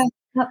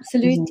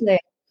 absolutely.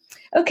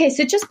 Okay,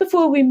 so just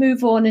before we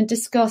move on and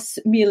discuss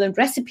meal and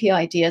recipe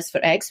ideas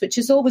for eggs, which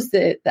is always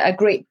a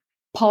great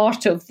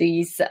part of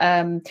these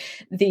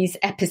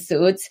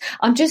episodes,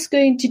 I'm just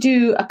going to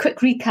do a quick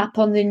recap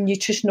on the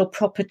nutritional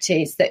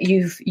properties that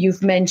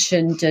you've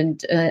mentioned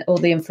and all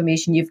the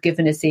information you've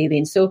given us,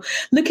 Aileen. So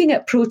looking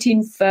at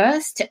protein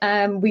first,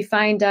 we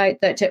find out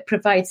that it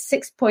provides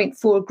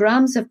 6.4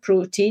 grams of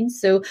protein,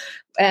 so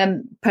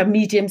per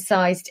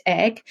medium-sized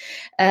egg.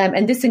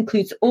 And this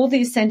includes all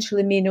the essential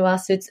amino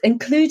acids,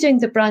 including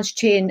the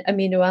branched-chain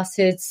amino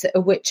acids,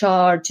 which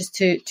are, just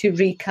to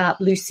recap,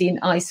 leucine,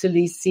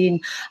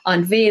 isoleucine,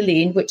 and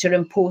valine, which are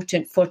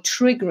important for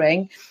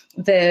triggering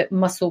the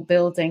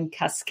muscle-building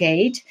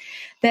cascade.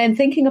 Then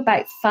thinking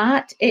about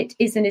fat, it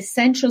is an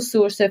essential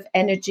source of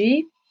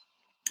energy.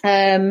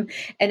 And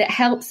it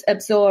helps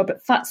absorb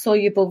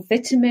fat-soluble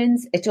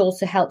vitamins. It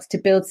also helps to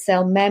build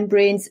cell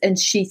membranes and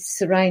sheaths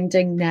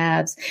surrounding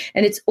nerves.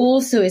 And it's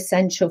also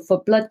essential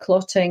for blood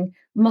clotting,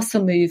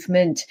 muscle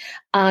movement,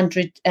 and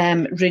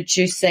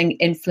reducing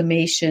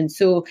inflammation.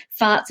 So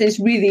fats is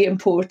really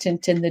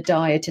important in the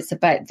diet. It's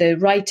about the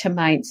right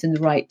amounts and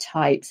the right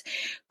types.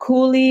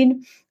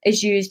 Choline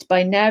is used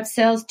by nerve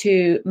cells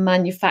to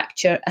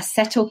manufacture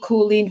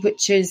acetylcholine,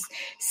 which is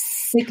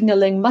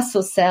signaling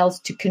muscle cells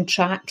to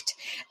contract,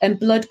 and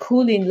blood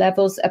choline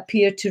levels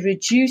appear to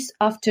reduce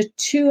after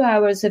 2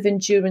 hours of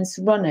endurance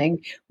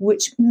running,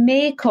 which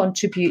may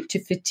contribute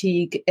to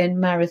fatigue in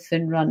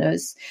marathon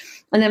runners.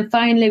 And then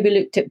finally, we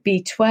looked at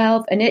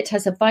B12, and it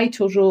has a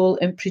vital role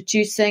in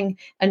producing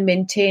and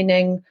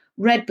maintaining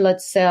red blood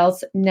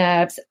cells,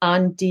 nerves,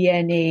 and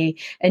DNA,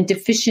 and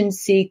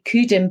deficiency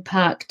could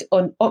impact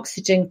on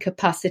oxygen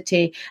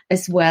capacity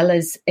as well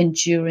as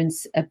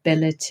endurance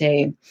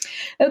ability.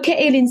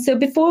 Okay, Aileen, so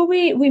before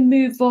we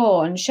move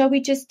on, shall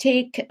we just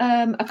take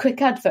a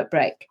quick advert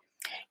break?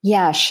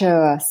 Yeah,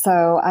 sure.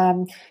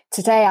 So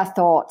today I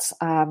thought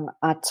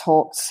I'd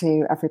talk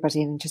to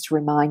everybody and just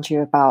remind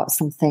you about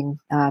something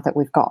that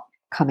we've got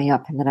coming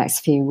up in the next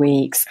few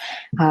weeks.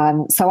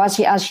 So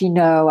as you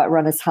know, at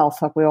Runners Health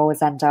Hub, we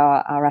always end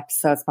our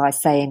episodes by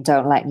saying,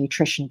 don't let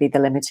nutrition be the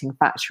limiting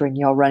factor in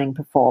your running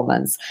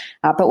performance.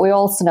 But we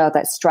also know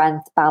that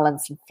strength,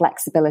 balance, and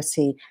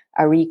flexibility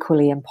are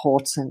equally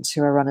important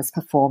to a runner's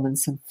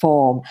performance and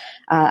form.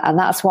 And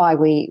that's why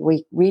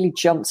we really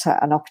jumped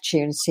at an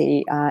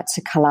opportunity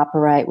to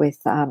collaborate with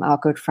our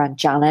good friend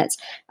Janet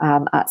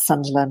at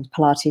Sunderland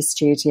Pilates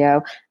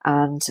Studio.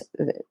 And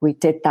we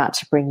did that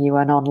to bring you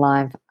an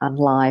online and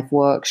live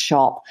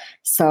workshop.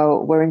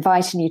 So we're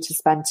inviting you to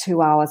spend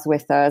 2 hours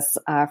with us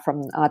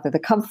from either the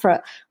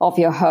comfort of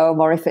your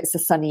home, or if it's a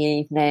sunny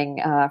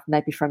evening,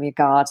 maybe from your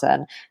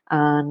garden.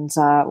 And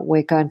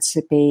we're going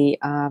to be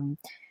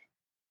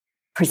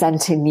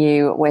presenting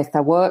you with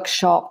a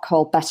workshop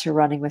called Better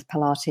Running with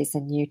Pilates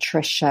and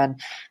Nutrition.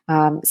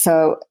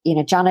 So,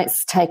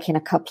 Janet's taking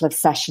a couple of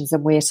sessions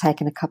and we're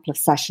taking a couple of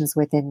sessions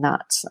within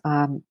that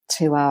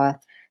 2 hour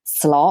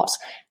slot.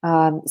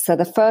 So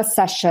the first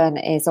session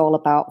is all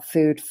about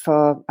food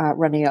for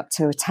running up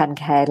to a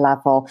 10K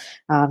level.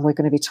 We're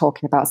going to be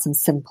talking about some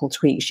simple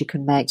tweaks you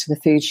can make to the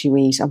foods you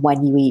eat and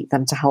when you eat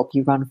them to help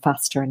you run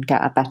faster and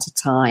get a better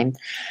time.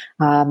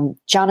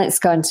 Janet's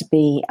going to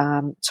be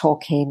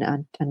talking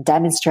and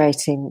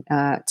demonstrating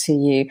to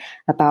you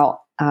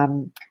about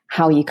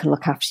how you can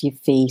look after your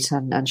feet,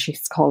 and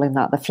she's calling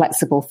that the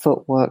flexible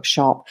foot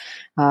workshop.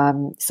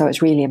 So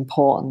it's really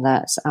important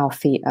that our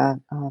feet are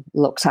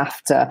looked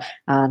after,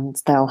 and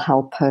they'll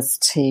help us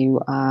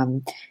to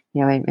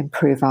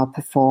improve our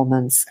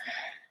performance.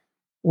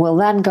 We'll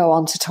then go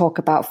on to talk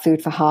about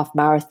food for half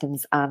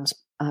marathons and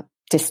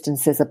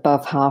distances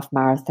above half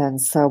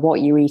marathons. So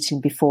what you're eating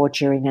before,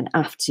 during, and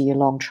after your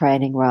long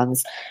training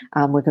runs.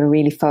 We're going to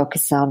really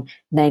focus on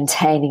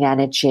maintaining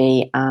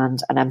energy and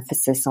an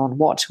emphasis on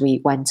what to eat,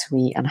 when to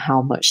eat, and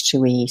how much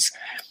to eat.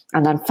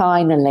 And then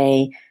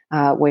finally,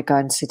 we're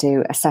going to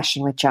do a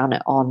session with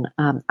Janet on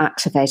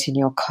activating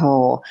your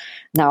core.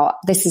 Now,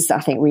 this is, I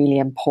think, really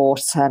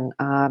important,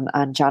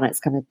 and Janet's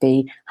going to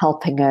be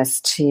helping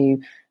us to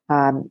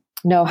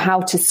know how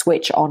to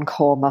switch on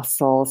core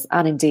muscles.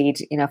 And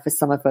indeed, for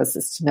some of us,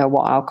 is to know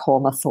what our core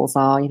muscles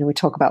are. We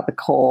talk about the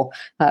core,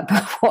 but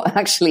what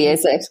actually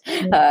is it?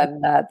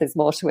 And there's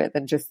more to it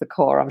than just the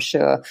core, I'm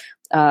sure.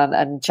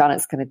 And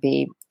Janet's going to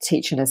be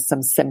teaching us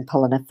some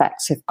simple and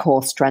effective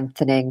core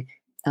strengthening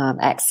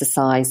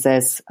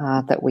exercises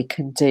that we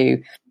can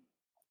do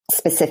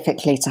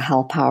specifically to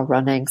help our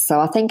running. So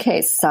I think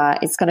it's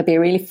going to be a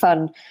really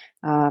fun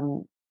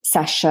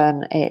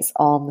session. It's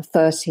on the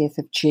 30th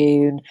of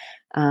June.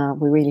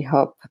 We really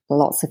hope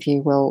lots of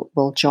you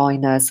will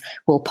join us.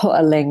 We'll put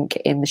a link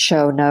in the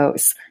show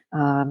notes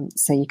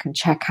so you can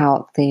check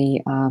out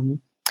the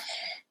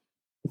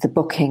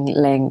booking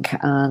link,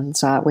 and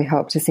we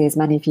hope to see as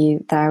many of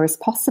you there as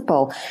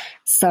possible.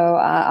 So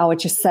I would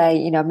just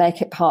say,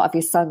 make it part of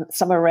your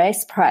summer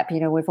race prep.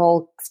 We've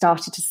all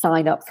started to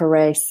sign up for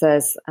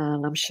races,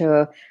 and I'm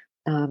sure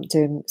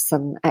doing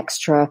some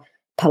extra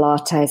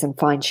Pilates and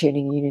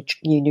fine-tuning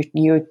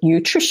your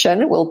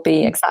nutrition will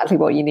be exactly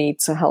what you need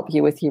to help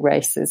you with your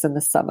races in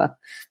the summer.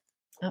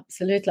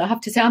 Absolutely. I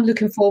have to say, I'm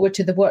looking forward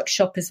to the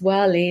workshop as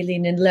well,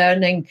 Aileen, and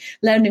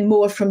learning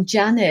more from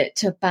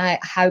Janet about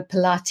how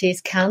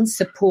Pilates can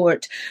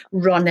support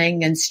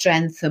running and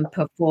strength and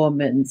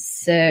performance.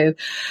 So,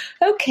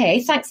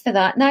 okay, thanks for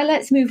that. Now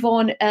let's move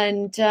on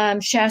and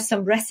share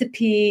some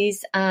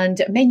recipes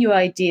and menu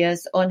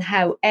ideas on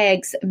how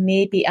eggs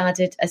may be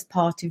added as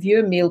part of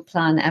your meal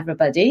plan,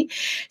 everybody.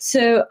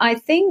 So I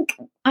think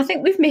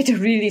we've made a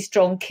really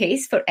strong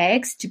case for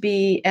eggs to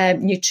be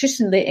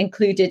nutritionally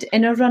included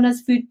in a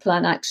runner's food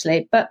plan,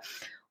 actually. But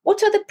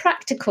what are the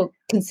practical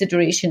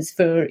considerations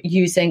for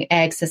using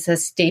eggs as a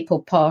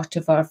staple part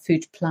of our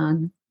food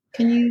plan?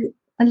 Can you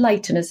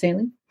enlighten us,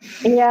 Aileen?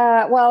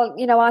 Yeah, well,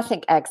 I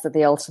think eggs are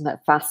the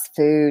ultimate fast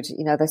food.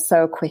 They're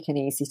so quick and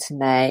easy to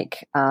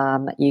make.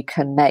 You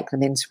can make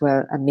them into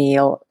a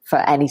meal for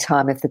any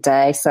time of the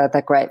day. So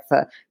they're great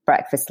for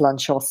breakfast,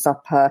 lunch, or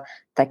supper.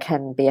 They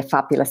can be a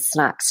fabulous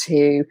snack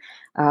too.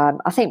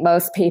 I think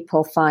most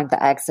people find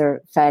that eggs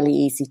are fairly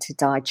easy to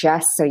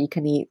digest, so you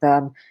can eat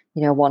them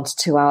 1 to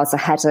 2 hours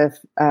ahead of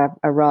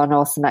a run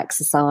or some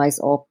exercise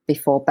or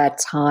before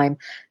bedtime.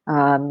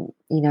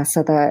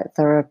 So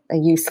they're a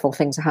useful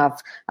thing to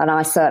have. And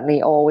I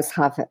certainly always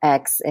have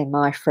eggs in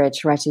my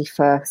fridge ready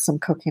for some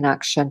cooking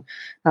action.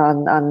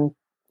 And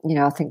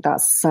I think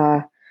that's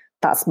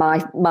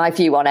my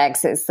view on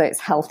eggs.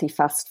 It's healthy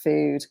fast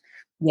food.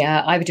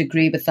 Yeah, I would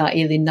agree with that,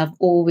 Aileen. I've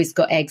always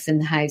got eggs in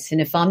the house. And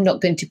if I'm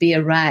not going to be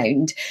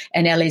around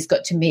and Ellie's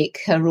got to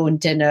make her own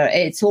dinner,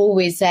 it's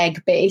always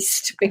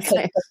egg-based because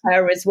for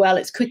her as well.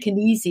 It's quick and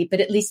easy, but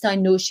at least I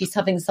know she's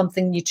having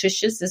something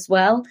nutritious as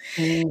well.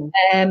 So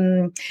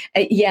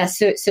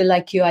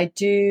like you, I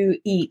do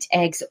eat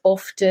eggs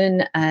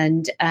often,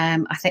 and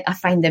I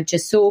find them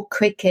just so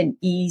quick and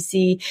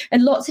easy,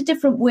 and lots of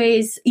different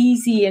ways,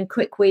 easy and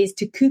quick ways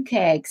to cook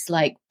eggs,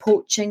 like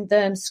poaching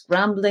them,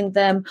 scrambling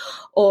them,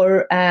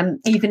 or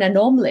even an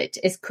omelette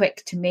is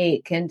quick to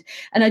make. And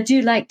I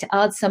do like to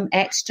add some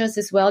extras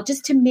as well,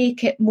 just to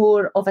make it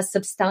more of a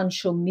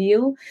substantial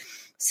meal.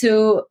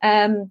 So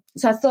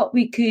I thought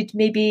we could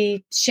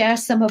maybe share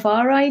some of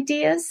our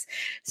ideas.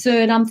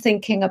 And I'm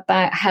thinking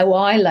about how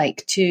I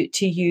like to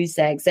use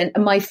eggs. And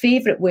my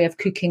favourite way of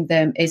cooking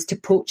them is to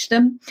poach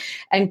them,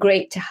 and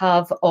great to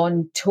have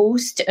on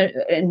toast.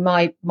 And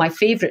my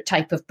favourite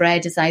type of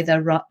bread is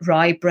either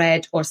rye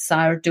bread or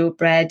sourdough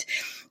bread.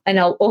 And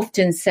I'll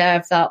often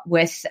serve that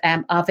with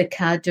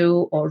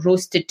avocado or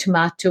roasted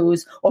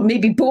tomatoes, or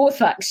maybe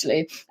both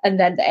actually, and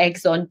then the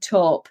eggs on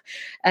top.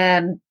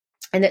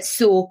 And it's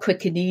so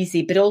quick and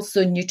easy, but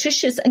also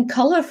nutritious and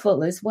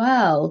colourful as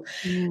well.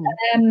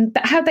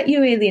 But how about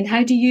you, Aileen?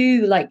 How do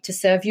you like to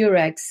serve your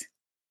eggs?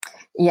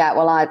 Yeah,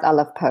 well, I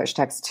love poached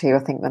eggs too. I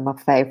think they're my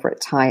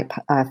favourite type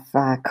of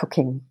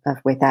cooking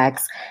with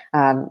eggs.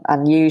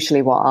 And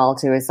usually what I'll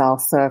do is I'll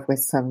serve with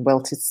some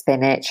wilted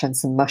spinach and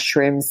some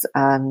mushrooms,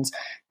 and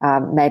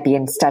maybe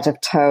instead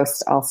of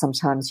toast, I'll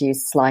sometimes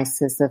use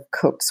slices of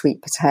cooked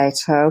sweet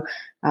potato.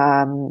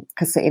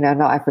 Because,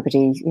 not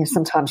everybody,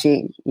 sometimes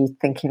you're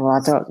thinking, well,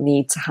 I don't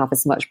need to have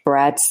as much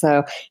bread.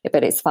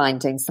 But it's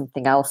finding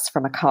something else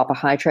from a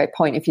carbohydrate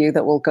point of view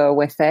that will go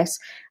with it.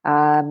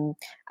 And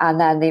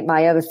then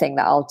my other thing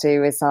that I'll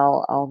do is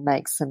I'll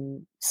make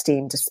some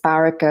steamed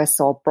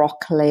asparagus or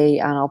broccoli,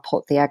 and I'll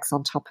put the eggs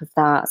on top of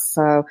that.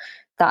 So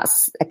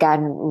that's,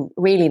 again,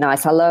 really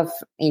nice. I love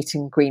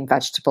eating green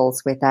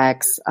vegetables with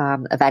eggs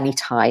of any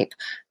type.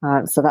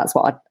 So that's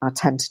what I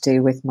tend to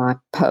do with my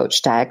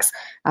poached eggs.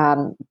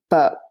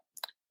 But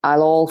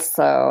I'll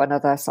also,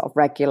 another sort of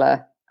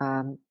regular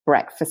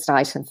breakfast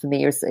item for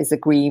me is a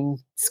green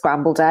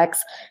scrambled eggs.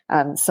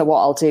 So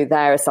what I'll do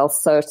there is I'll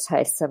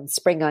saute some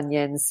spring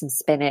onions, some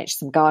spinach,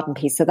 some garden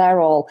peas. So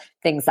they're all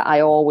things that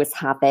I always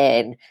have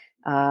in.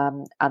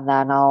 And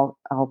then I'll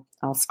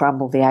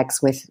scramble the eggs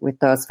with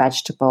those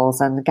vegetables.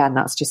 And again,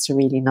 that's just a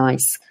really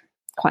nice,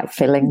 quite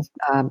filling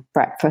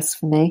breakfast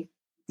for me.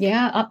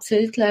 Yeah,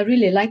 absolutely. I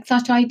really like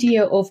that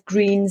idea of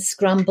green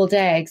scrambled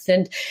eggs,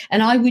 and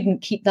I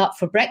wouldn't keep that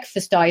for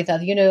breakfast either.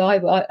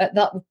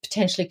 That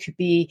potentially could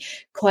be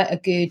quite a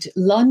good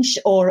lunch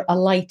or a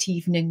light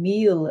evening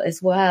meal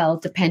as well,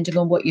 depending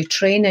on what your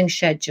training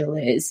schedule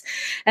is.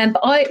 But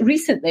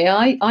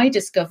I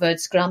discovered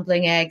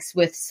scrambling eggs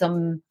with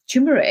some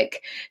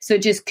turmeric. So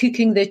just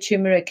cooking the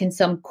turmeric in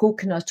some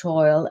coconut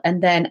oil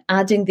and then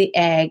adding the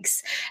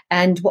eggs.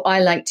 And what I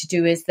like to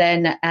do is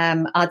then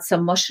add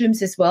some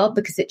mushrooms as well,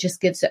 because it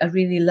just gives it a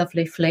really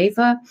lovely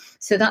flavour.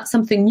 So that's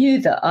something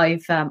new that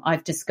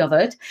I've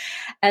discovered.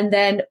 And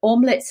then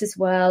omelettes as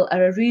well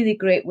are a really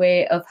great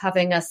way of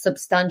having a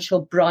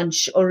substantial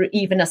brunch or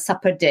even a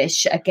supper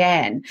dish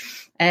again.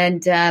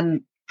 And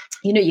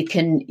you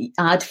can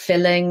add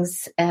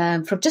fillings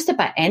from just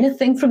about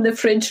anything from the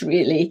fridge,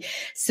 really.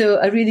 So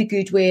a really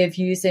good way of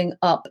using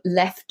up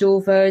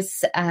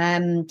leftovers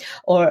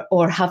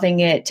or having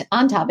it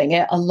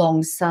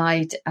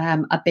alongside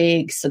a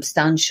big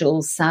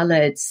substantial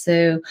salad.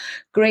 So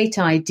great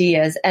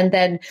ideas. And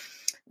then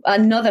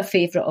another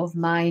favourite of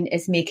mine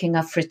is making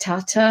a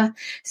frittata.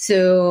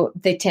 So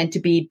they tend to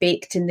be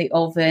baked in the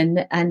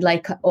oven, and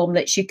like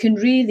omelettes, you can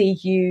really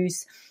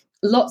use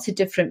lots of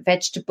different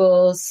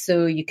vegetables.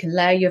 So you can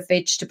layer your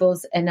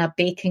vegetables in a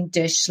baking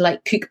dish,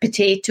 like cooked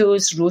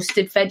potatoes,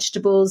 roasted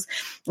vegetables.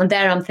 And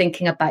there I'm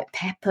thinking about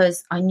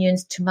peppers,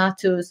 onions,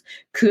 tomatoes,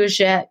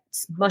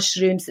 courgettes,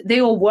 mushrooms. They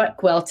all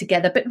work well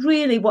together. But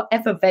really,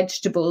 whatever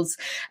vegetables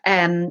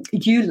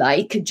you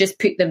like, just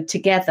put them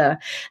together.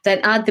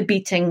 Then add the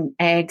beating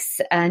eggs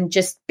and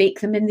just bake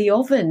them in the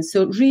oven.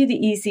 So really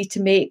easy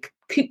to make,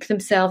 cook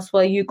themselves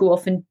while you go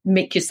off and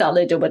make your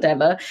salad or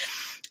whatever.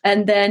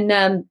 And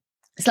then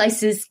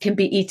slices can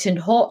be eaten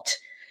hot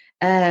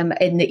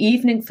in the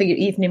evening for your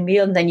evening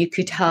meal, and then you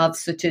could have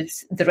sort of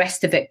the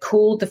rest of it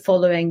cold the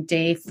following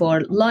day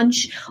for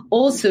lunch.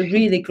 Also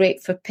really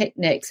great for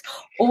picnics,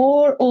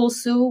 or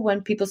also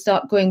when people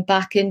start going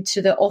back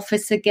into the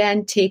office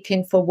again,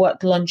 taking for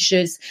work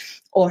lunches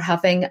or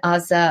having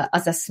as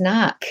a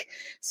snack.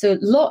 So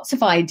lots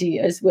of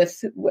ideas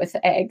with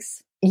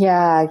eggs.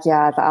 Yeah,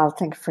 I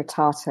think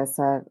frittatas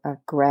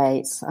are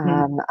great.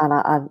 And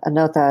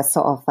another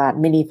sort of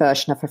mini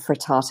version of a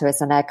frittata is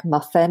an egg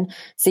muffin.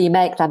 So you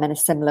make them in a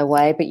similar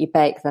way, but you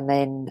bake them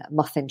in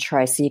muffin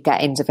trays. So you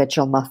get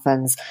individual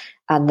muffins,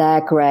 and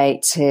they're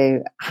great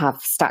to have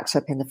stacked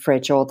up in the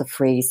fridge or the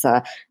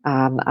freezer.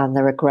 And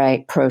they're a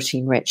great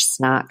protein-rich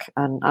snack.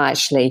 And I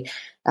actually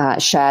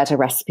shared a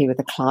recipe with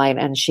a client,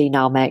 and she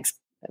now makes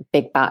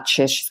big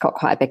batches. She's got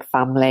quite a big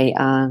family,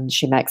 and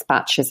she makes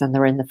batches, and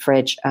they're in the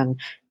fridge, and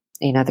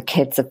the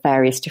kids of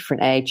various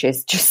different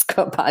ages just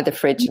go by the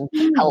fridge and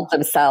help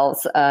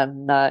themselves,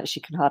 and she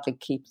can hardly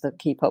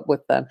keep up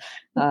with them.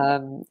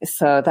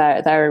 So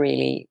they're a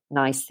really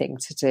nice thing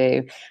to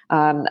do.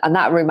 And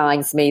that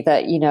reminds me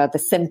that, the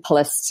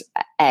simplest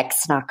egg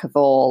snack of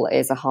all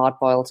is a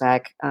hard-boiled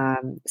egg.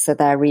 So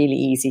they're really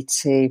easy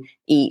to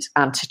eat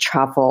and to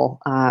travel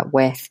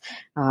with.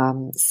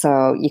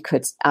 So you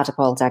could add a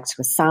boiled egg to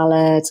a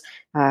salad.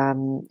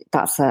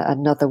 That's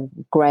another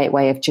great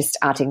way of just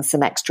adding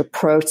some extra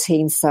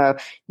protein. So,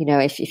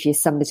 if you're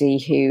somebody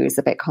who's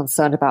a bit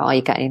concerned about, are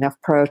you getting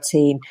enough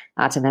protein,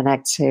 adding an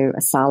egg to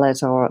a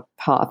salad or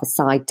part of a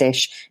side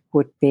dish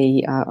would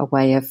be a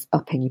way of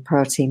upping your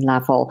protein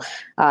level.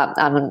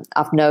 And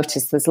I've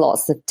noticed there's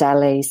lots of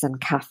delis and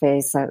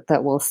cafes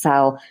that will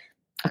sell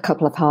a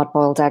couple of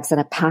hard-boiled eggs in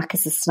a pack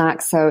as a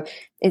snack. So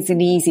it's an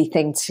easy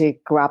thing to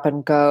grab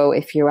and go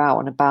if you're out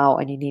and about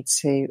and you need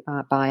to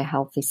buy a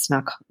healthy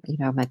snack,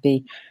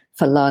 maybe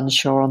for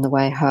lunch or on the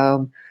way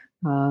home.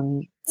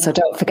 So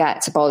don't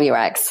forget to boil your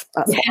eggs.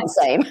 That's what I'm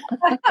saying.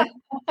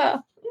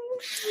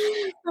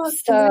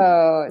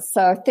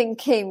 So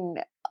thinking,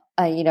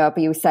 you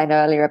were saying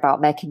earlier about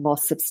making more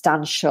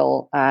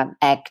substantial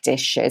egg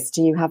dishes.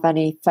 Do you have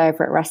any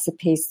favourite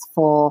recipes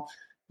for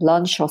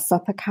lunch or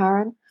supper,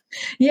 Karen?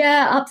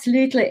 Yeah,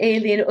 absolutely,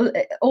 Aileen.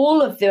 All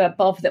of the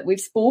above that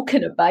we've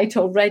spoken about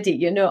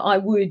already, I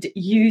would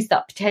use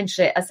that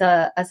potentially as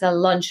a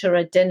lunch or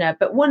a dinner.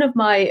 But one of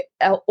my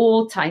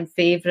all-time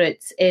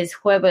favorites is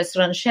huevos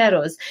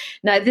rancheros.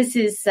 Now, this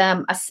is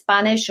a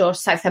Spanish or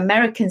South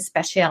American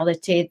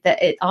speciality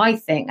that I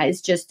think is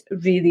just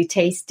really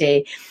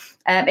tasty.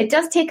 It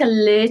does take a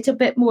little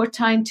bit more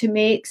time to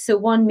make, so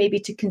one maybe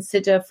to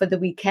consider for the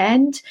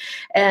weekend.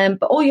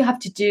 But all you have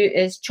to do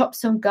is chop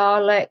some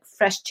garlic,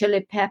 fresh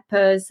chili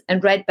peppers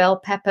and red bell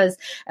peppers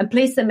and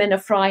place them in a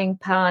frying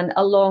pan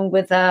along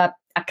with a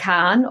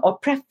can, or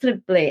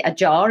preferably a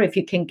jar if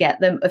you can get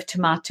them, of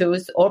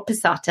tomatoes or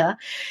passata,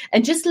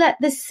 and just let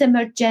this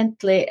simmer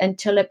gently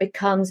until it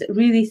becomes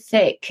really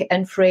thick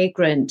and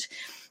fragrant.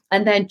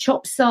 And then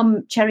chop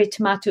some cherry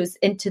tomatoes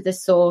into the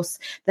sauce,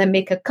 then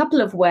make a couple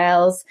of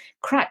wells,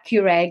 crack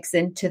your eggs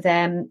into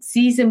them,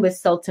 season with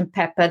salt and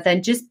pepper,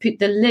 then just put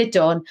the lid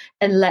on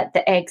and let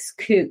the eggs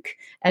cook.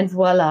 And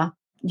voila,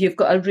 you've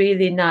got a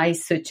really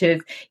nice sort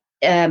of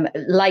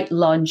light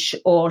lunch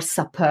or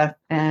supper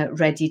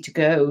ready to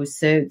go.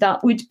 So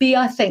that would be,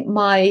 I think,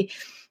 my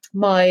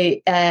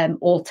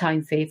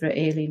all-time favourite,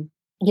 Aileen.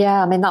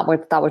 Yeah, I mean, that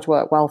would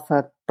work well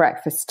for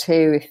breakfast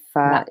too,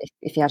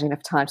 if you had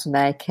enough time to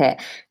make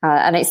it.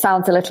 And it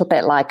sounds a little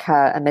bit like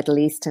a Middle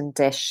Eastern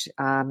dish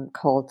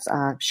called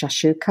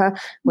shashuka,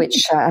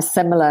 which has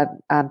similar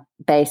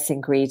base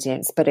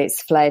ingredients, but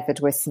it's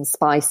flavored with some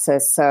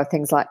spices. So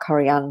things like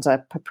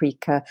coriander,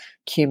 paprika,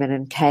 cumin,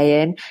 and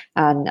cayenne.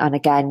 And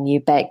again,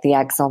 you bake the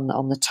eggs on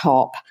the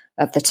top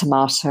of the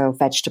tomato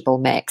vegetable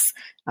mix,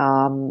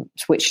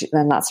 which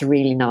then that's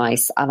really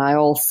nice. And I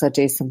also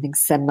do something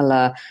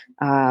similar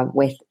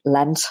with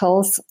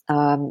lentils.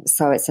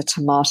 So it's a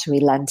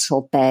tomatoey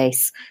lentil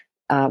base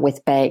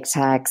with baked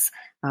eggs.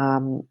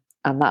 And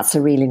that's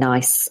a really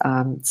nice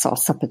sort of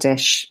supper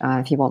dish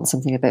if you want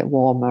something a bit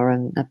warmer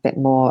and a bit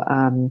more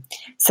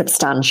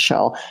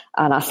substantial.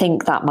 And I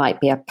think that might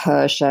be a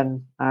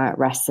Persian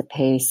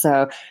recipe.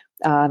 So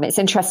it's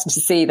interesting to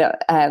see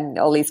that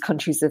all these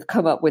countries have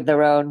come up with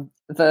their own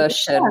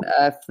version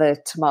of the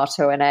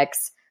tomato and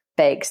eggs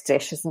baked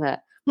dish, isn't it?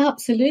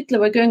 Absolutely.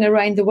 We're going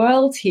around the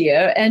world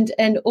here. And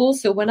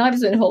also when I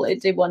was on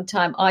holiday one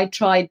time, I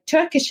tried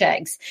Turkish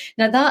eggs.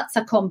 Now that's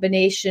a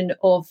combination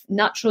of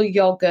natural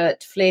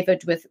yogurt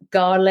flavored with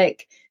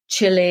garlic,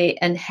 chili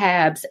and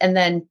herbs, and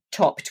then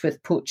topped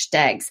with poached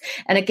eggs.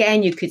 And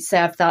again, you could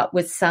serve that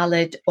with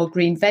salad or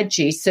green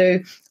veggie. So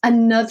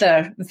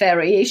another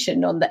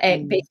variation on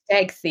the baked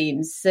egg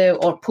themes,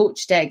 or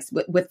poached eggs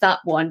with that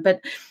one.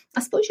 But I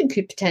suppose you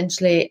could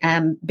potentially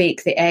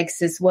bake the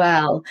eggs as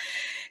well.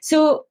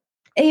 So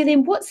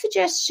Aileen, what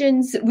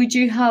suggestions would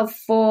you have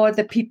for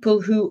the people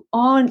who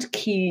aren't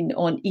keen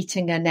on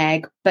eating an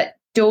egg but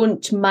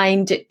don't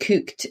mind it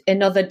cooked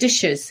in other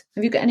dishes?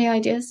 Have you got any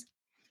ideas?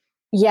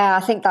 Yeah, I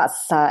think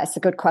that's it's a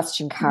good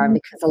question, Karen,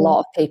 because a lot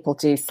of people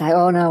do say,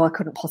 "Oh no, I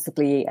couldn't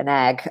possibly eat an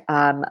egg,"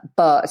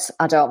 but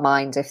I don't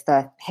mind if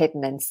they're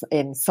hidden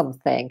in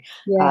something.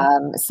 Yeah.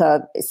 So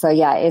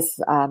yeah, it is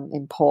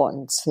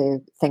important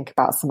to think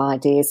about some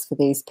ideas for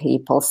these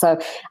people. So,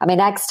 I mean,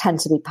 eggs tend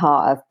to be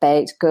part of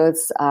baked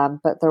goods,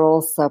 but they're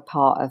also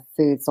part of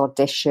foods or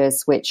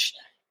dishes which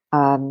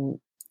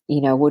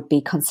would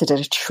be considered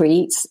a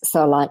treat.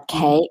 So like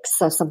cakes,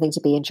 so something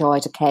to be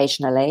enjoyed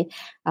occasionally.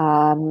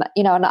 And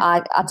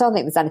I don't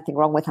think there's anything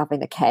wrong with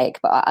having a cake,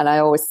 and I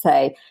always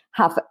say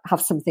have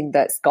something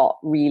that's got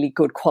really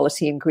good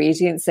quality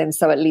ingredients in.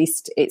 So at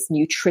least it's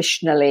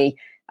nutritionally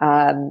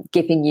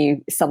giving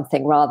you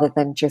something rather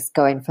than just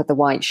going for the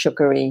white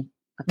sugary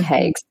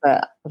cakes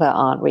that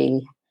aren't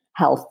really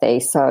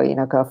healthy. So,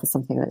 go for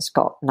something that's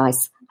got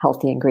nice,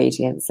 healthy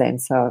ingredients in.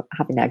 So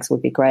having eggs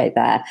would be great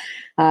there.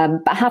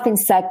 But having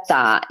said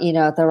that,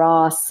 there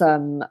are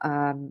some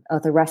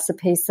other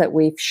recipes that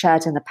we've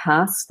shared in the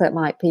past that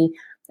might be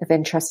of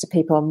interest to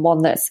people. And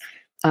one that's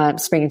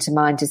springing to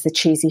mind is the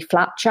cheesy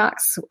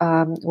flapjacks,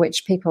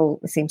 which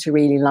people seem to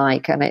really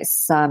like. And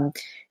it's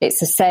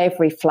a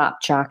savoury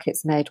flapjack.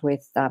 It's made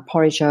with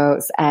porridge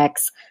oats,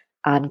 eggs,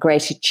 and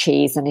grated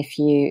cheese. And if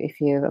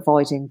you're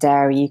avoiding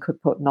dairy, you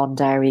could put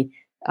non-dairy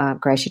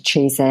grated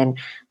cheese in.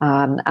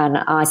 And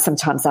I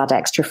sometimes add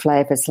extra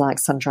flavours like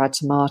sun-dried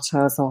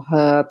tomatoes or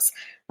herbs,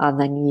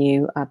 and then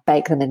you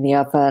bake them in the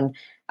oven.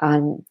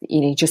 And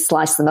you just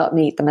slice them up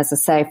and eat them as a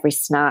savoury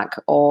snack.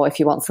 Or if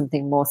you want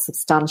something more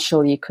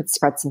substantial, you could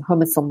spread some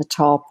hummus on the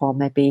top, or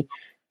maybe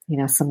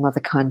some other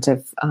kind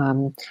of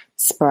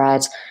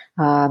spread.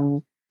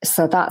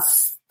 So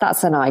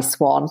that's a nice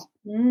one.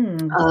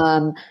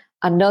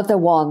 Another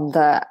one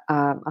that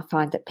I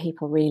find that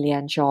people really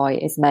enjoy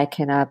is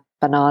making a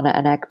banana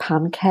and egg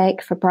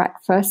pancake for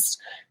breakfast.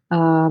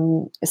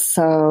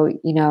 So,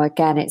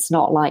 again, it's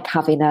not like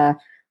having an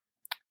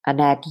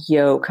egg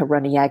yolk, a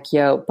runny egg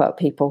yolk, but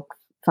people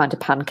find a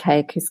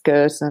pancake is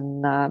good.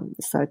 And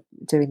so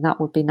doing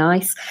that would be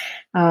nice.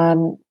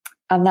 And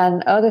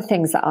then other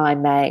things that I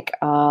make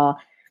are,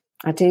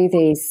 I do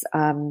these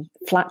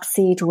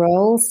flaxseed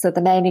rolls. So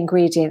the main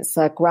ingredients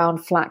are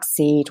ground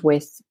flaxseed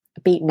with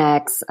beaten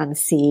eggs and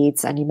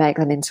seeds, and you make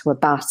them into a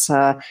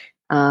batter,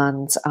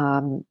 and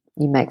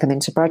you make them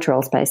into bread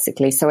rolls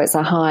basically. So it's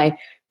a high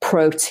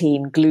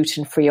protein,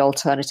 gluten-free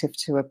alternative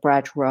to a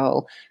bread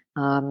roll.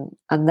 And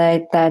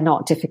they're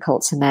not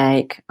difficult to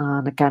make.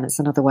 And again, it's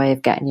another way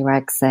of getting your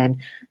eggs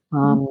in.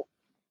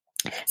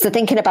 So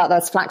thinking about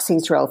those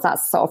flaxseed rolls,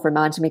 that's sort of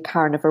reminded me,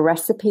 Karen, of a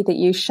recipe that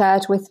you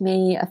shared with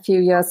me a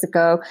few years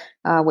ago,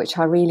 which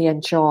I really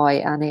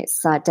enjoy. And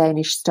it's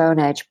Danish Stone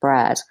Age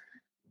bread.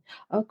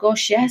 Oh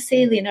gosh, yes,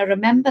 Aileen, I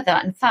remember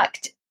that. In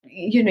fact,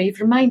 you've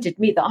reminded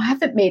me that I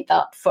haven't made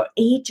that for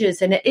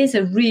ages, and it is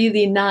a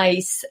really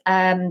nice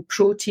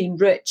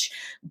protein-rich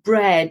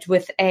bread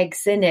with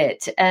eggs in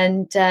it.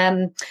 And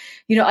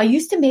I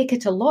used to make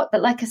it a lot,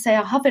 but like I say,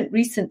 I haven't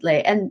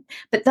recently.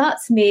 But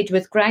that's made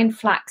with ground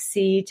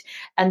flaxseed,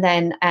 and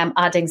then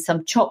adding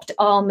some chopped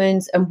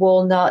almonds and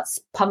walnuts,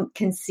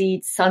 pumpkin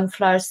seeds,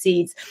 sunflower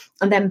seeds,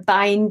 and then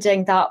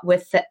binding that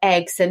with the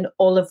eggs and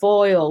olive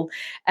oil.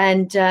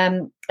 And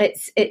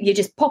you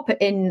just pop it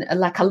in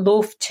like a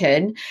loaf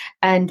tin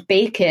and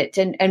bake it.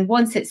 And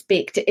once it's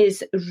baked, it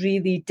is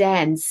really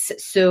dense.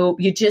 So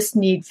you just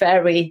need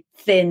very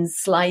thin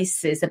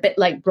slices, a bit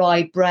like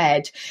rye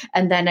bread.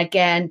 And then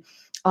again,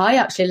 I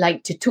actually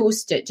like to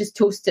just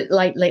toast it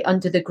lightly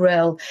under the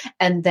grill,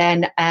 and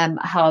then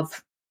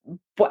have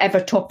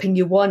whatever topping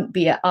you want,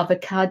 be it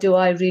avocado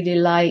I really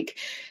like,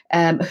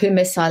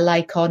 hummus I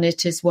like on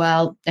it as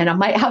well. And I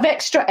might have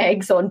extra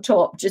eggs on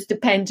top, just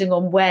depending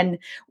on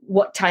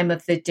what time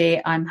of the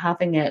day I'm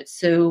having it.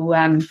 So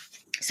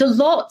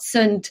lots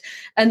and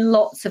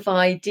lots of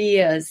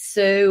ideas.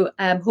 So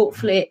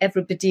hopefully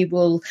everybody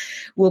will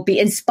be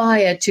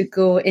inspired to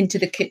go into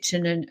the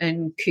kitchen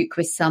and cook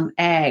with some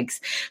eggs.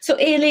 So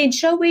Aileen,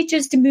 shall we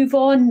just move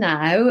on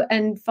now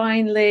and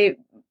finally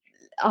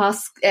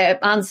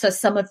answer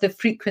some of the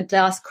frequently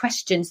asked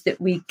questions that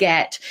we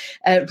get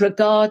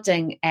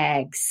regarding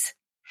eggs?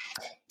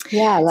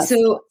 Yeah, let's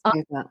do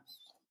that.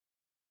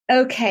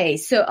 Okay,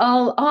 so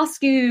I'll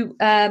ask you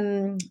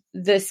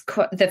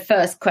the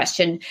first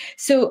question.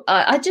 So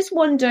I just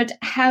wondered,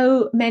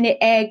 how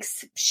many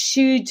eggs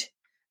should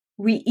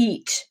we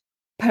eat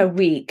per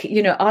week?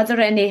 Are there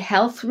any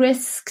health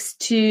risks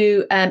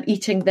to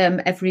eating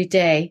them every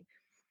day?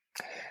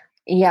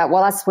 Yeah,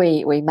 well, as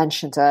we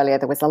mentioned earlier,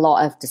 there was a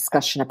lot of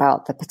discussion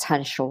about the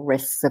potential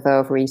risks of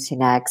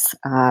overeating eggs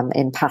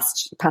in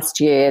past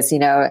years.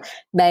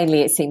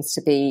 Mainly it seems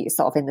to be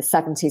sort of in the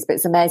 70s, but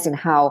it's amazing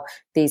how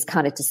these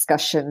kind of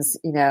discussions,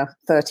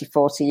 30,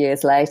 40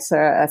 years later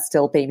are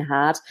still being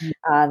had.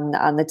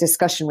 And the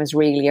discussion was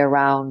really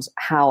around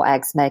how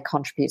eggs may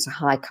contribute to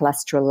high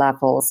cholesterol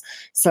levels.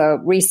 So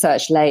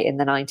research late in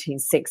the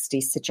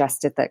 1960s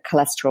suggested that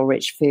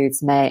cholesterol-rich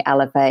foods may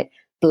elevate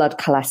blood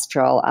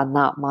cholesterol, and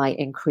that might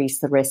increase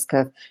the risk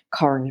of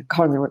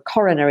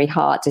coronary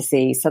heart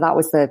disease. So that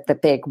was the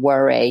big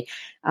worry.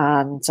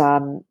 And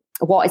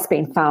what has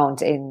been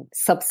found in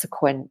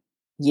subsequent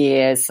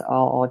years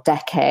or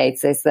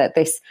decades is that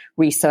this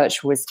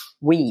research was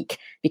weak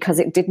because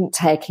it didn't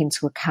take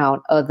into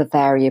account other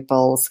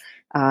variables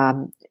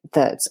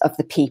that of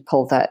the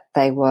people that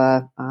they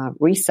were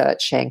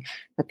researching,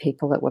 the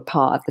people that were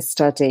part of the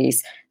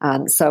studies.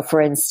 So,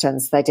 for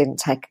instance, they didn't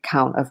take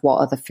account of what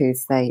other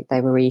foods they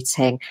were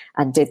eating,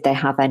 and did they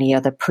have any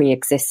other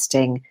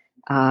pre-existing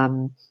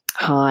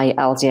high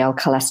LDL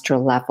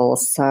cholesterol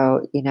levels.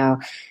 So,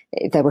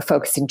 they were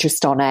focusing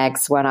just on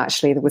eggs when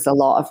actually there was a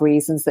lot of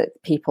reasons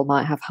that people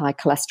might have high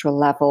cholesterol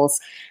levels.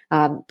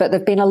 But there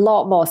have been a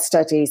lot more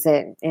studies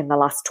in the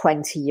last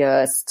 20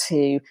 years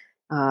to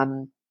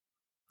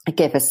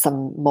give us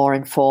some more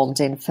informed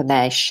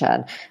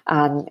information.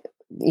 And,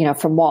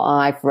 from what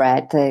I've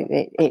read,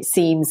 it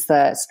seems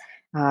that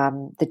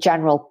for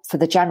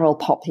the general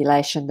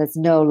population, there's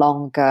no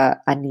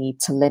longer a need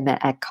to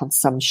limit egg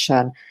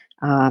consumption.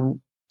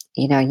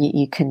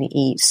 You can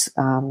eat,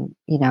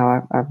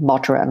 a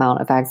moderate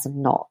amount of eggs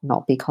and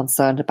not be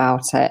concerned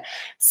about it.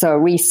 So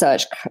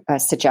research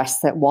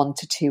suggests that 1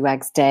 to 2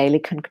 eggs daily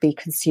can be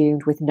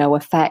consumed with no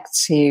effect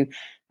to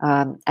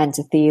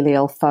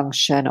endothelial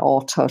function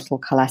or total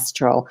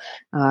cholesterol.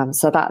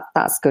 So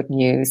that's good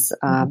news,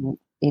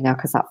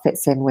 because that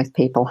fits in with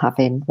people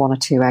having 1 or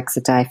 2 eggs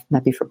a day,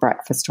 maybe for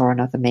breakfast or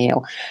another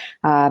meal.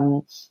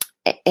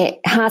 It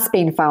has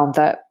been found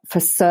that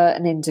for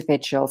certain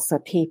individuals, so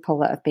people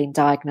that have been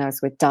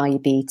diagnosed with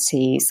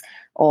diabetes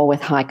or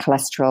with high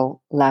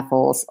cholesterol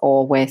levels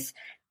or with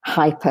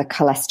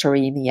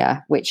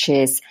hypercholesteremia, which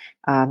is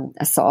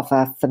a sort of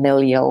a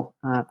familial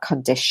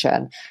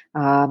condition,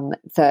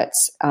 that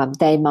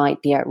they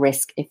might be at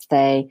risk if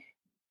they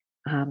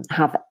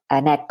have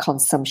an egg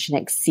consumption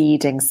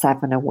exceeding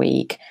 7 a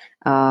week.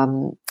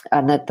 And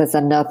that there's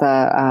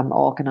another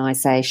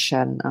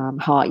organisation,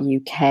 Heart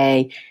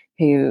UK,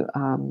 who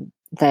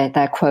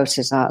they're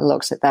quoted.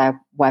 Looked at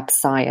their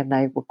website and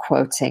they were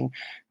quoting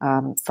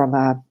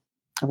from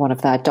one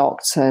of their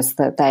doctors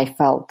that they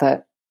felt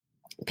that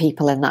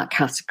people in that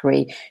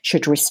category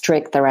should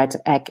restrict their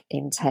egg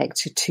intake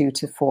to 2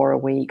 to 4 a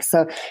week.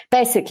 So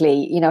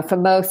basically, for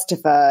most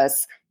of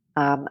us,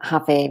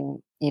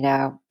 having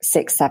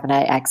 6, 7,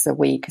 8 eggs a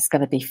week is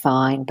going to be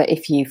fine. But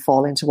if you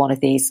fall into one of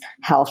these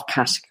health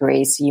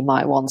categories, you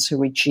might want to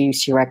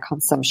reduce your egg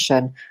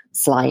consumption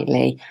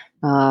slightly.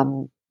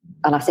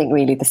 And I think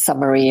really the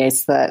summary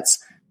is that,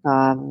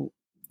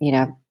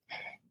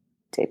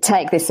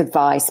 take this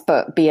advice,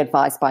 but be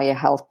advised by your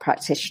health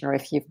practitioner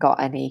if you've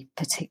got any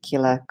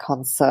particular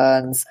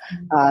concerns.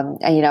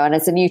 And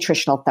as a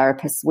nutritional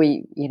therapist,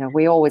 we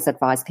always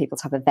advise people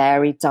to have a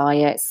varied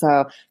diet.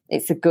 So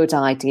it's a good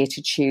idea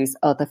to choose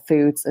other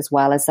foods as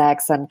well as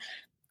eggs. And,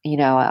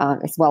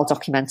 it's well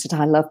documented.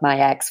 I love my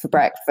eggs for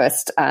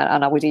breakfast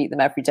and I would eat them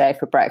every day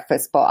for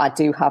breakfast. But I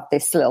do have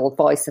this little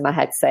voice in my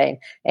head saying,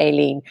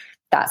 Aileen,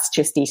 that's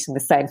just eating the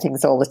same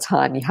things all the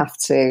time. You have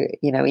to,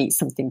 eat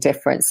something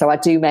different. So I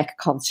do make a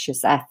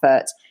conscious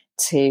effort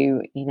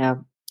to,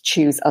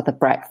 choose other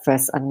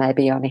breakfasts and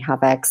maybe only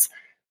have eggs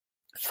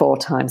 4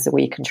 times a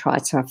week and try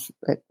to have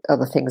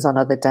other things on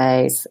other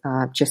days,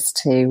 just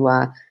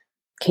to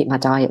keep my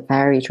diet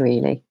varied,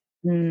 really.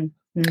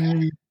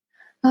 Mm-hmm.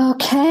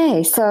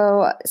 Okay,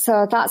 so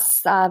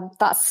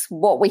that's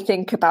what we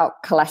think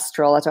about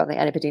cholesterol. I don't think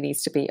anybody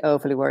needs to be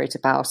overly worried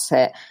about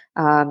it.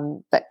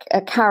 But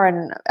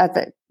Karen,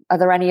 are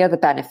there any other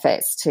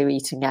benefits to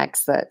eating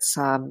eggs that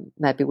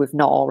maybe we've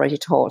not already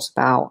talked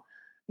about?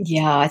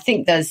 Yeah, I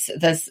think there's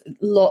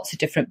lots of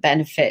different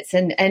benefits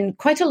and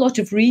quite a lot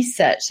of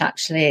research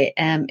actually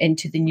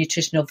into the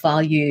nutritional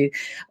value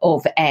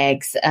of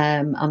eggs.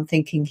 I'm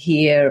thinking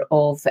here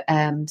of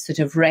sort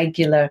of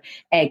regular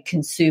egg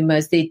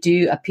consumers. They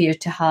do appear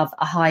to have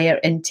a higher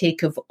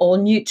intake of all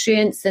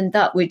nutrients, and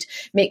that would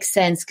make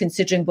sense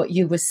considering what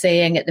you were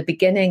saying at the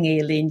beginning,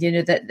 Aileen, you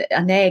know, that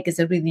an egg is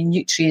a really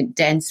nutrient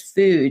dense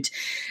food.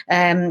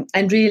 And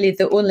really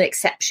the only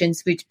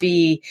exceptions would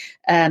be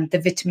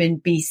the vitamin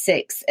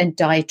B6 and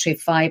dietary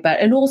fiber,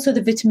 and also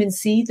the vitamin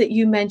C that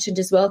you mentioned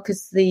as well,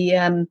 because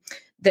that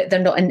they're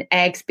not in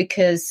eggs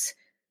because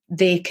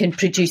they can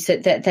produce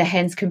it, that the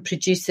hens can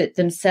produce it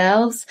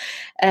themselves.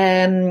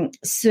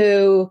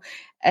 So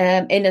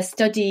in a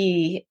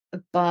study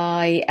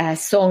by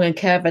Song and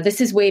Kerber, this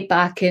is way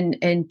back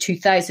in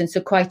 2000, so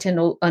quite an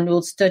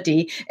old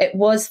study, it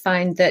was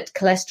found that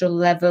cholesterol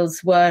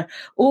levels were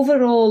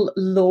overall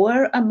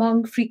lower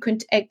among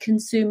frequent egg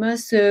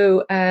consumers.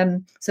 So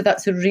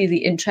that's a really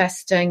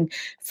interesting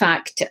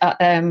fact,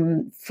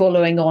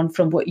 following on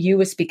from what you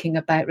were speaking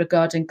about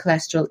regarding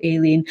cholesterol,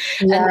 Aileen.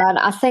 Yeah, and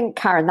I think,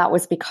 Karen, that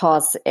was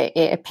because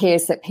it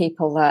appears that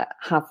people that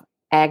have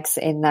eggs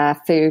in their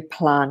food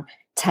plan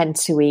tend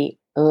to eat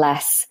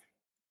less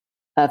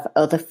of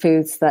other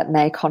foods that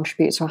may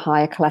contribute to a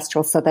higher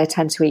cholesterol. So they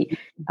tend to eat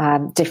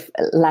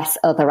less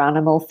other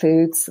animal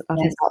foods. I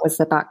think that was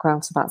the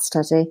background to that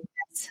study.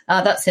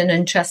 That's an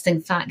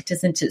interesting fact,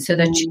 isn't it? So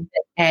that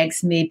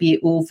eggs may be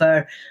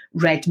over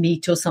red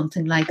meat or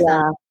something like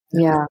that.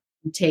 Yeah.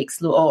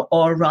 Takes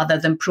or rather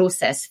than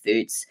processed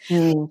foods.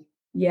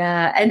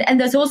 Yeah. And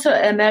there's also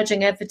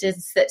emerging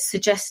evidence that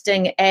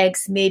suggesting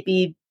eggs may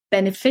be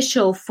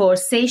beneficial for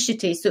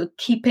satiety, so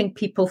keeping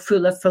people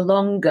fuller for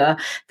longer,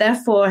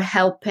 therefore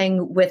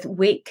helping with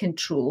weight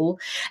control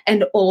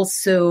and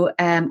also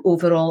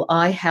overall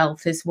eye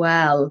health as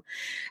well.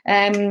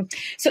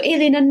 So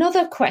Aileen,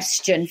 another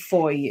question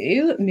for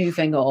you,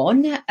 moving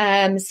on.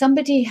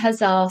 Somebody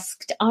has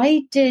asked,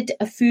 I did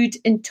a food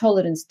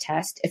intolerance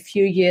test a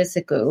few years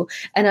ago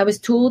and I was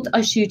told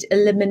I should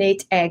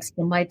eliminate eggs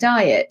from my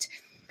diet.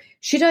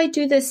 Should I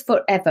do this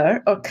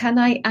forever, or can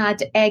I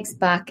add eggs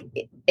back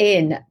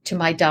in to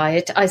my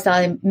diet as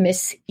I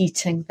miss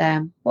eating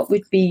them? What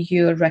would be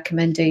your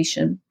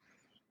recommendation?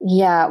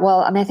 Yeah,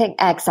 well, I mean, I think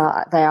eggs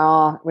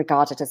are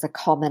regarded as a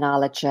common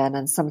allergen,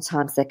 and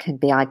sometimes they can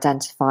be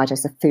identified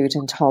as a food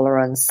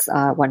intolerance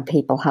when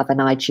people have an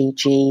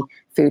IgG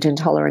food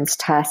intolerance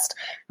test.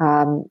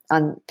 And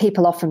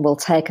people often will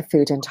take a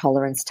food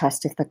intolerance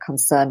test if they're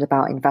concerned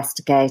about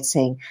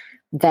investigating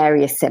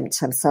various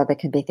symptoms. So there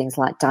can be things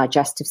like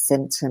digestive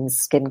symptoms,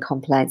 skin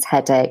complaints,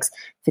 headaches,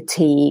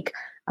 fatigue.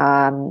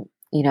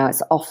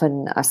 It's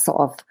often a sort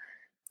of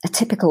a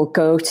typical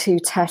go-to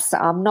test.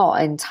 I'm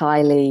not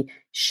entirely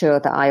sure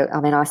that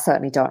I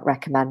certainly don't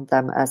recommend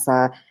them as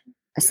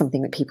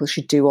something that people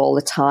should do all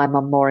the time.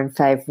 I'm more in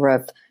favor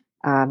of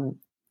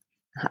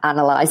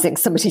analysing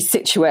somebody's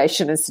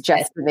situation and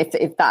suggesting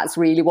if that's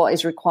really what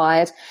is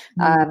required.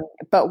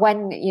 But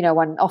when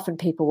often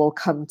people will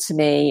come to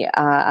me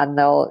and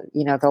they'll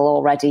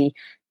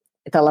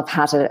have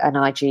had an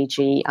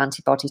IgG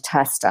antibody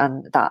test,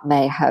 and that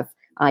may have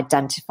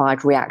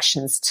identified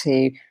reactions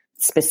to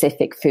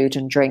specific food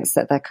and drinks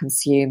that they're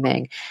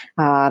consuming.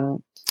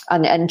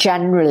 And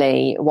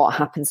generally what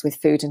happens with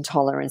food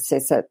intolerance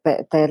is that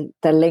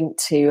they're linked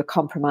to a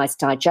compromised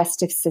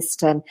digestive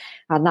system.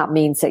 And that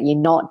means that you're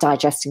not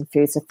digesting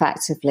foods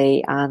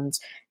effectively, and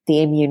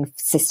the immune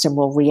system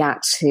will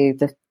react to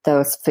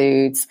those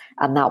foods,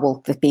 and that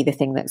will be the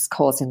thing that's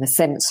causing the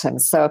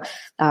symptoms. So,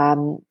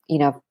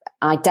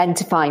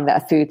 identifying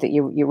that a food that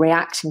you're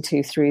reacting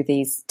to through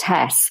these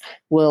tests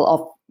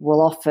will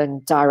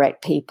often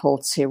direct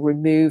people to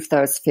remove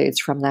those foods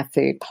from their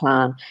food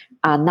plan.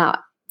 And that,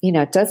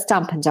 does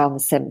dampen down the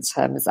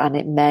symptoms, and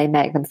it may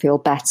make them feel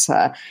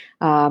better.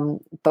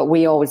 But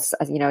we always,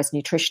 as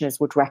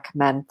nutritionists, would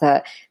recommend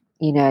that,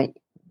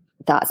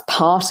 that's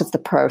part of the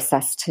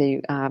process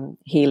to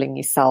healing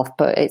yourself.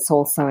 But it's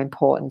also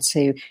important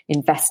to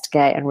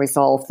investigate and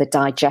resolve the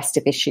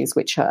digestive issues,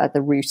 which are at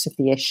the root of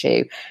the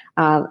issue.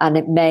 And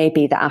it may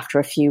be that after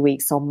a few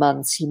weeks or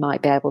months, you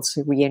might be able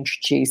to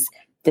reintroduce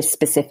this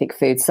specific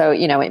food. So,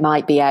 it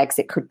might be eggs,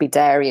 it could be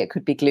dairy, it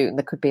could be gluten,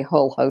 there could be a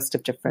whole host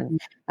of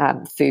different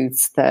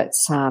foods that,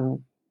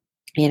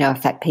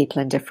 affect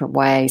people in different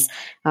ways.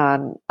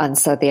 And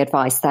so the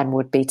advice then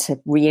would be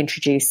to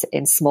reintroduce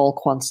in small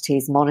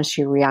quantities,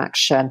 monitor your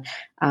reaction,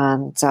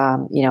 and,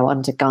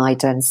 under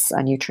guidance,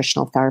 a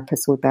nutritional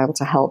therapist would be able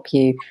to help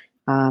you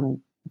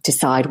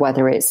decide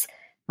whether it's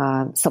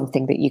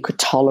something that you could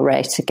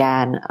tolerate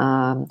again.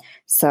 I'd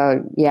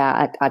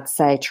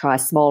say try a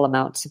small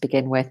amount to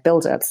begin with,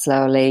 build it up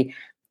slowly.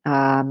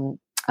 And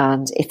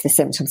if the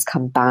symptoms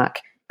come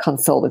back,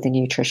 consult with a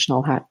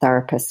nutritional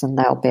therapist and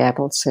they'll be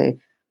able to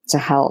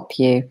help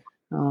you.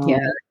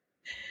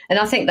 And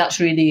I think that's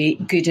really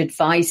good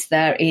advice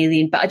there,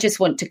 Aileen. But I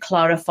just want to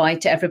clarify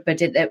to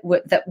everybody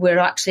that we're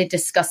actually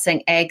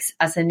discussing eggs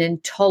as an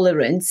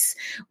intolerance,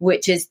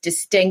 which is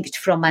distinct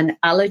from an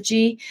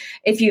allergy.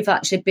 If you've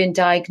actually been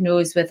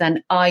diagnosed with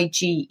an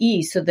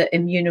IgE, so the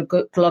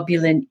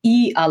immunoglobulin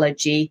E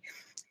allergy,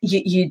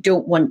 you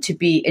don't want to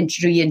be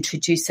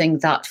reintroducing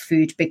that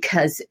food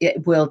because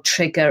it will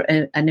trigger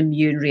an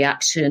immune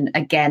reaction.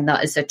 Again,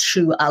 that is a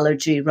true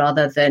allergy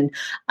rather than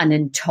an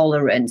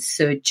intolerance.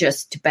 So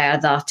just bear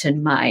that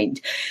in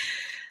mind.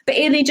 But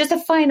Aileen, just a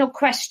final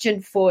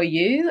question for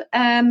you.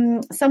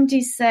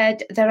 Somebody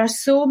said, there are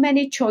so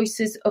many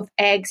choices of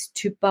eggs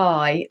to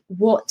buy.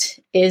 What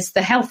is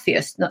the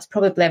healthiest? And that's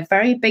probably a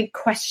very big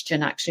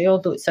question, actually,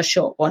 although it's a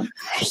short one.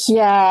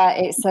 Yeah,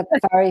 it's a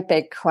very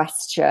big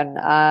question.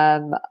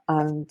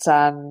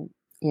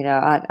 You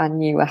know, I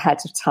knew ahead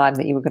of time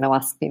that you were going to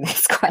ask me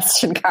this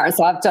question, Karen.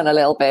 So I've done a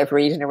little bit of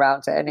reading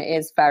around it, and it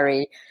is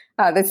very...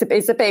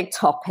 it's a big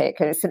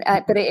topic, and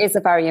but it is a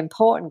very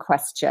important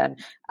question,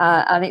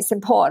 and it's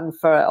important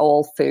for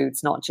all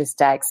foods, not just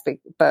eggs,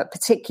 but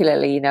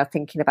particularly, you know,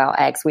 thinking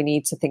about eggs, we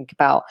need to think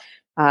about,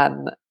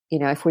 you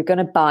know, if we're going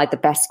to buy the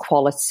best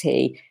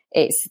quality,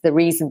 it's the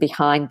reason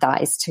behind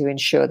that is to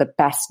ensure the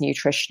best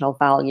nutritional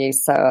value.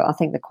 So I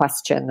think the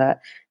question that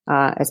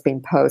has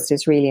been posed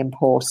is really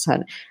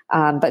important.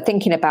 But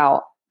thinking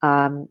about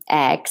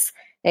eggs,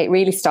 it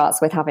really starts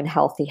with having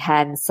healthy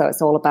hens. So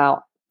it's all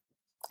about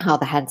how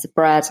the hens are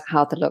bred,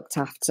 how they're looked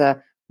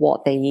after,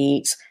 what they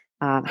eat,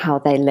 how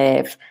they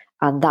live,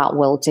 and that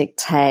will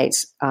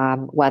dictate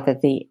whether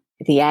the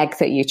egg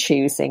that you're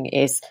choosing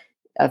is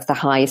of the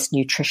highest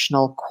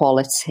nutritional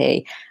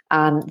quality.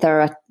 And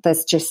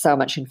there's just so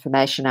much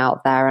information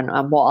out there,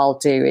 and what I'll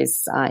do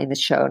is in the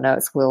show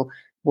notes we'll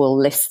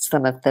list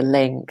some of the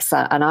links.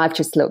 And I've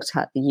just looked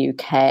at the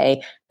UK,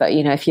 but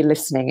you know, if you're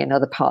listening in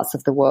other parts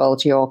of the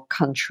world, your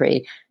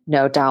country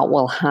no doubt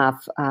will have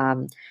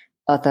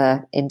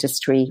other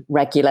industry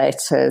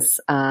regulators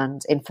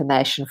and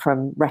information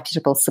from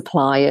reputable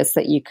suppliers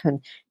that you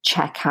can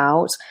check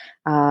out.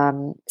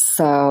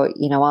 So,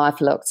 you know,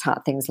 I've looked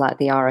at things like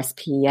the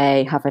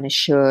RSPA have an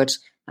assured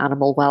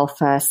animal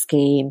welfare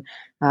scheme.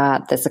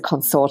 There's a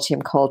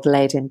consortium called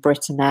Laid in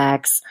Britain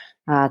Eggs.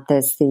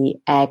 There's the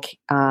egg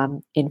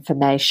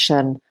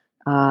information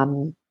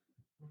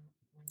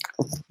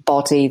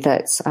body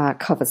that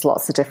covers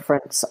lots of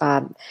different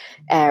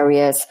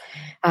areas.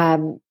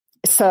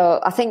 So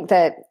I think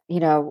that,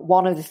 you know,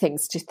 one of the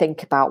things to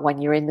think about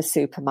when you're in the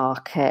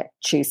supermarket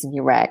choosing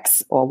your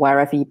eggs or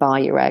wherever you buy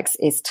your eggs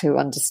is to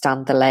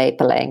understand the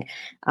labelling.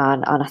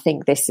 And I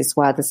think this is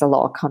where there's a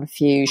lot of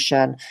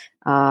confusion.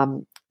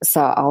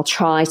 So I'll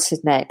try to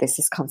make this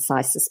as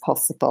concise as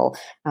possible.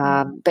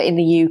 But in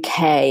the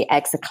UK,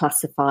 eggs are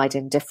classified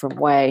in different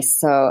ways.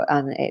 So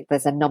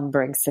there's a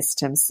numbering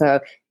system.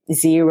 So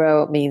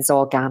 0 means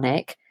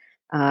organic,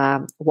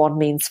 1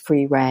 means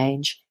free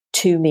range,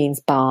 2 means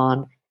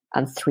barn,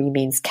 and 3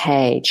 means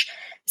cage.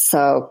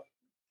 So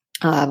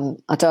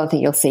I don't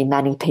think you'll see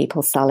many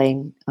people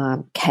selling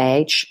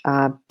cage,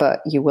 but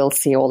you will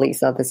see all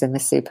these others in the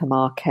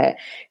supermarket.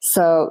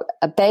 So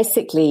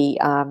basically,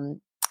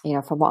 you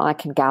know, from what I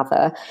can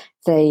gather,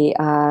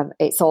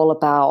 it's all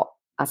about,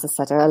 as I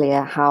said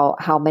earlier,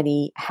 how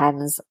many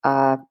hens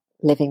are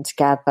living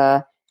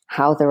together,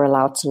 how they're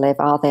allowed to live.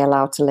 Are they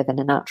allowed to live in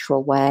a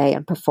natural way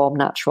and perform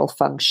natural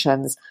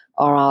functions,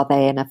 or are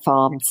they in a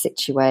farm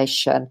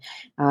situation?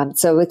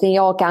 So with the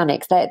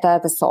organic, they're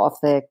the sort of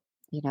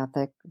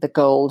the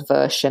gold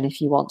version.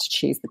 If you want to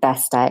choose the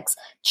best eggs,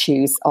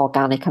 choose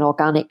organic. And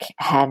organic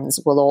hens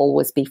will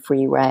always be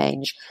free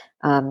range.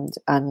 And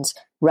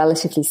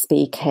relatively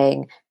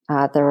speaking,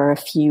 there are a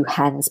few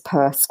hens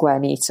per square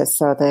metre.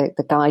 So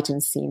the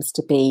guidance seems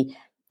to be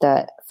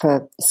that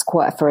for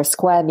a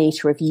square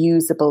metre of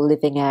usable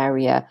living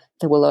area,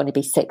 there will only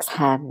be 6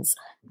 hens,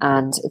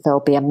 and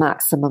there'll be a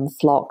maximum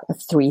flock of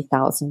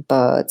 3,000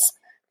 birds,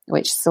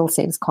 which still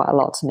seems quite a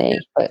lot to me.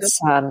 But,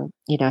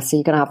 you know, so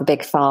you're going to have a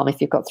big farm if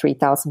you've got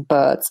 3,000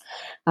 birds.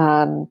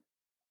 And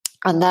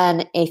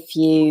then if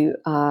you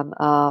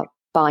are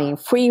buying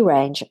free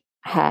range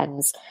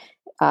hens,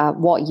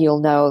 what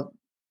you'll know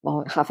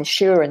or have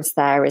assurance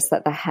there is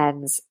that the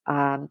hens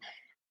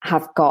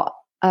have got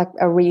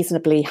a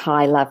reasonably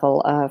high level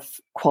of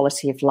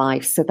quality of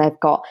life. So they've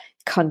got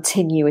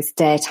continuous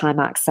daytime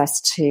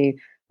access to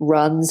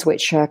runs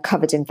which are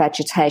covered in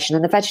vegetation.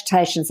 And the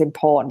vegetation is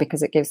important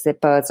because it gives the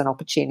birds an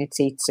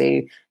opportunity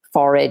to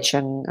forage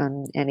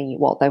and eat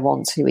what they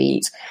want to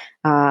eat.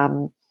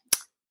 I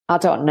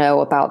don't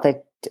know about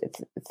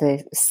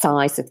the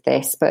size of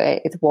this,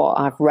 but what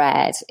I've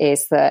read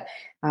is that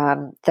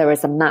there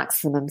is a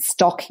maximum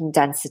stocking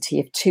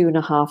density of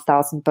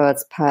 2,500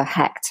 birds per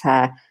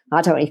hectare.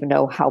 I don't even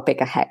know how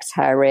big a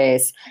hectare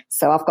is.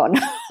 So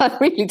I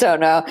really don't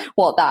know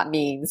what that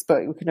means,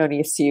 but we can only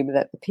assume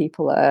that the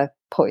people that are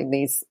putting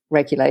these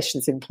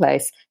regulations in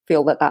place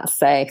feel that that's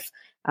safe.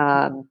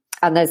 And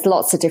there's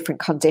lots of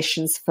different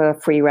conditions for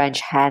free range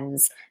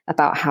hens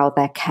about how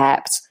they're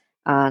kept.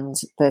 And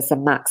there's a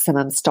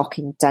maximum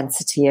stocking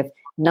density of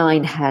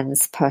 9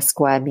 hens per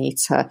square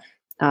metre.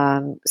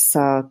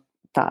 So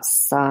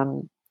that's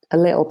a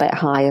little bit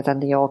higher than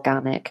the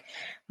organic.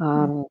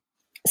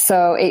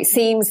 So it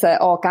seems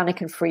that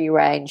organic and free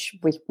range,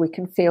 we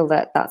can feel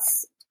that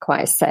that's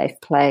quite a safe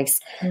place.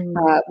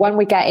 When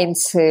we get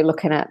into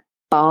looking at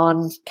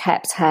barn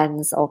kept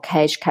hens or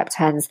cage kept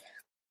hens,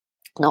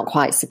 not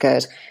quite so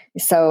good.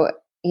 So,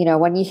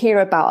 when you hear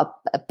about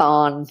a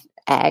barn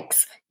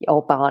eggs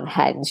or barn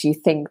hens, you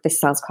think this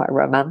sounds quite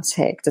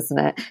romantic, doesn't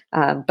it?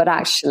 But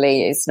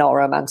actually it's not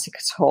romantic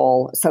at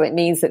all. So it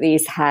means that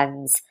these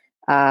hens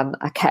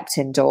are kept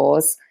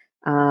indoors,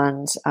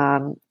 and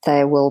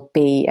they will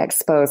be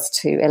exposed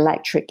to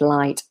electric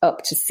light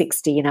up to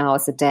 16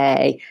 hours a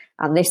day.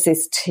 And this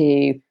is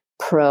to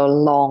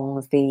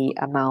prolong the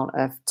amount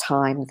of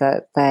time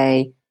that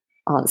they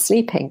aren't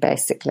sleeping,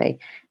 basically.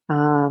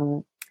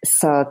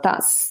 So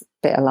that's a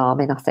bit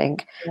alarming, I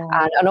think.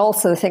 Yeah. And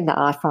also the thing that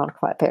I found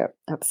quite a bit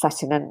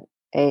upsetting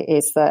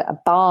is that a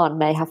barn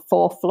may have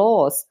 4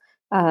 floors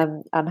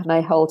and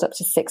may hold up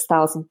to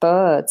 6,000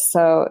 birds.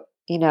 So,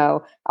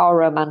 our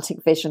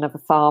romantic vision of a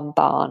farm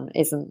barn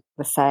isn't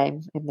the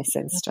same in this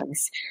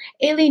instance.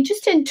 Aileen,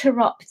 just to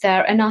interrupt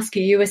there and ask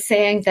you were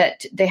saying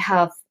that they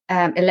have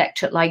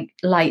electric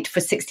light for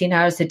 16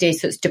 hours a day,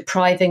 so it's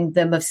depriving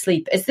them of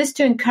sleep. Is this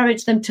to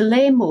encourage them to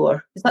lay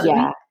more? Is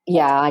that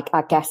Yeah,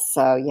 I guess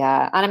so,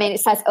 yeah. And I mean,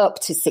 it says up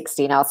to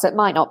 16 hours, so it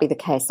might not be the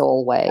case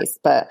always,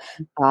 but,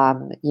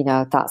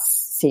 that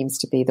seems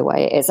to be the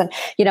way it is. And,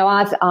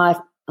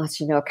 I've as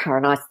you know,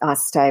 Karen, I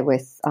stay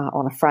with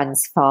on a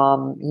friend's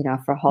farm,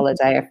 for a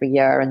holiday every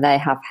year, and they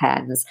have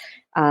hens.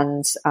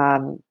 And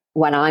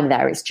when I'm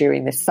there, it's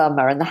during the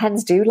summer, and the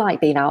hens do like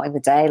being out in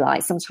the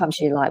daylight. Sometimes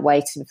you like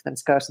waiting for them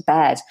to go to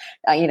bed.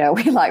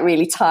 We're like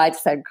really tired,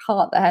 saying,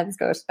 can't the hens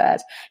go to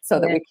bed so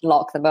that we can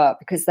lock them up,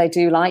 because they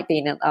do like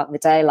being out in the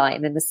daylight.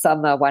 And in the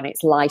summer, when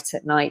it's light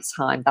at night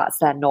time, that's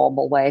their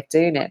normal way of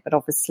doing it. But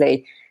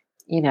obviously,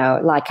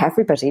 like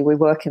everybody, we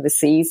work in the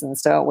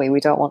seasons, don't we?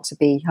 We don't want to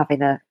be having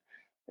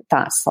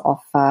that sort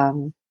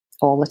of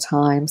all the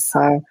time.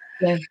 So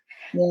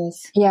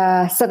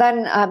so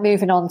then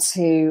moving on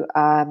to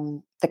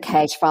the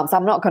cage farms.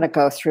 I'm not going to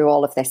go through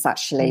all of this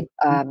actually,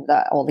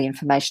 all the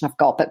information I've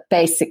got, but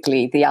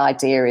basically the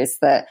idea is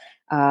that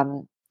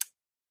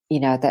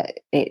that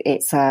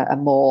it's a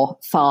more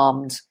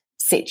farmed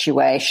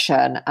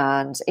situation.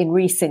 And in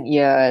recent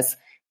years,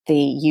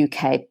 the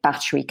UK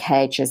battery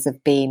cages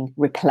have been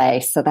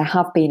replaced, so they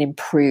have been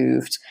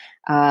improved.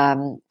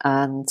 And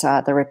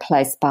they're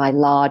replaced by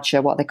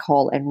larger, what they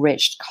call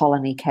enriched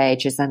colony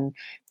cages. And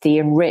the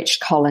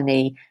enriched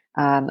colony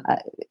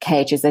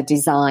cages are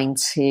designed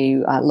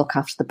to look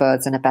after the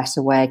birds in a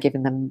better way,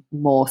 giving them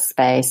more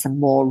space and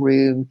more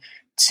room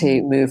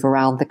to move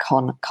around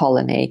the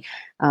colony.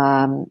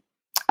 But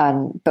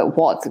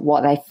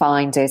what they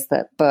find is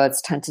that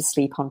birds tend to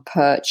sleep on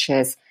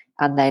perches,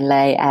 and they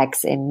lay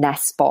eggs in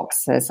nest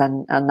boxes,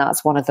 and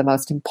that's one of the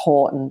most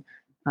important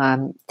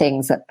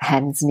things that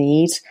hens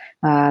need,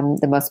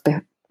 the most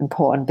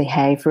important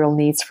behavioural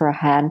needs for a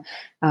hen.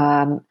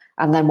 And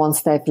then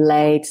once they've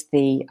laid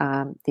the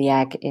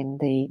egg in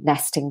the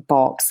nesting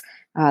box,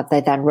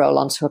 they then roll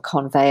onto a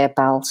conveyor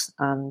belt,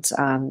 and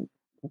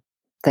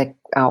they're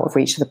out of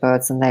reach of the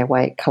birds, and they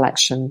await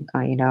collection,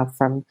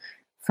 from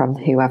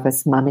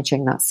whoever's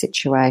managing that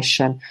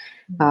situation.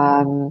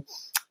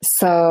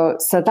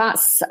 So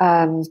that's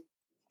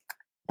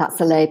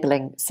a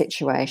labelling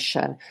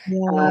situation.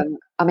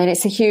 I mean,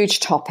 it's a huge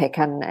topic,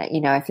 and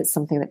if it's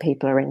something that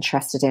people are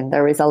interested in,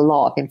 there is a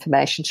lot of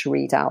information to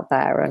read out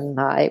there, and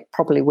it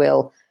probably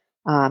will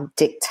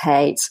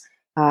dictate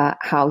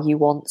how you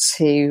want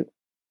to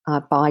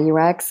buy your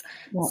eggs.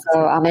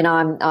 So, I mean,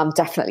 I'm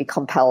definitely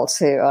compelled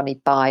to only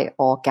buy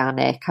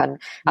organic, and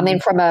I mean,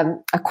 from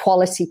a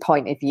quality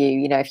point of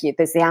view, if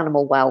there's the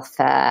animal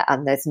welfare,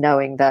 and there's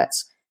knowing that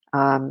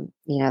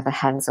the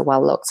hens are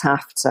well looked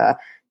after.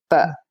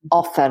 But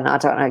often, I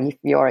don't know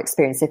your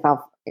experience, if I've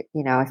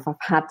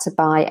had to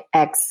buy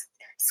eggs,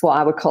 it's what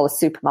I would call a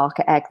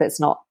supermarket egg that's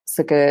not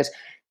so good,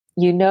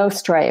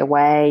 straight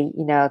away,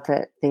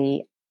 that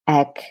the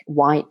egg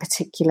white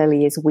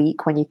particularly is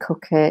weak when you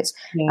cook it.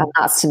 And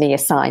that's to me a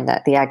sign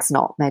that the egg's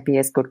not maybe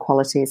as good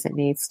quality as it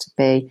needs to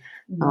be.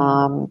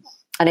 And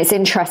it's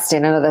interesting,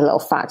 another little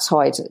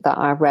factoid that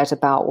I read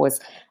about was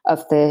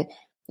of the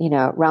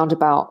round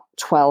about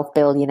 12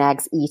 billion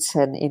eggs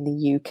eaten in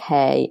the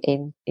UK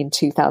in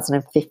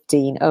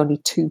 2015, only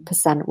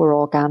 2% were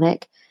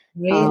organic.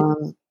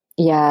 Really?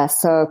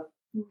 So,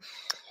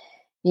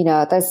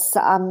 there's,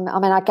 I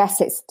mean, I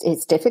guess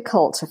it's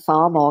difficult to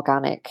farm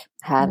organic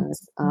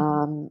hens.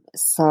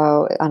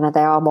 So, I know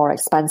they are more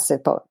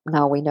expensive, but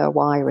now we know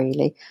why,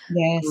 really.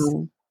 Yes.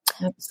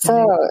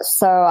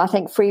 So I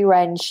think free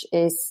range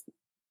is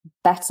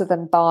better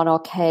than barn or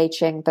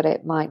caging, but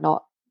it might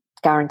not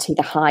guarantee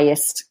the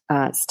highest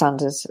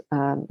standards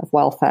of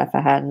welfare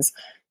for hens,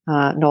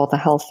 nor the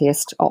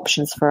healthiest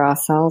options for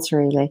ourselves,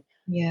 really.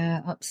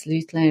 Yeah,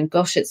 absolutely. And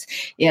gosh, I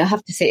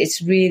have to say,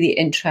 it's really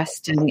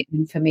interesting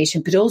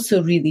information, but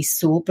also really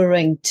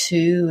sobering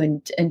too,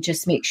 and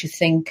just makes you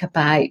think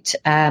about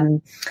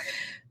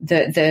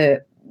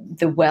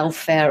the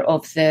welfare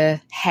of the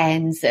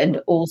hens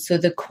and also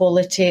the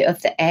quality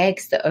of the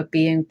eggs that are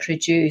being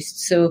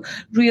produced. So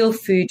real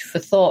food for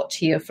thought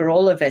here for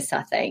all of us,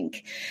 I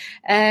think.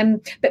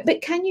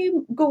 But can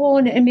you go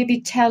on and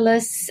maybe tell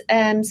us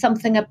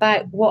something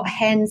about what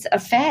hens are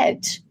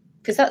fed?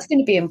 Because that's going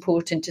to be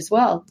important as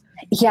well.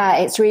 Yeah,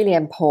 it's really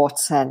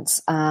important,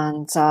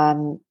 and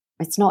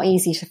it's not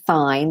easy to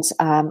find.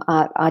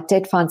 I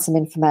did find some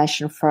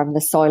information from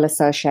the Soil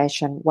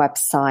Association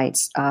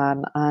website,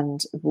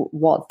 and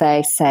what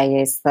they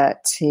say is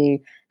that to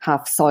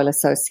have Soil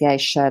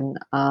Association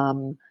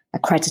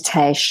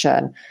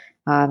accreditation,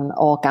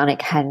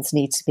 organic hens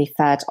need to be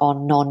fed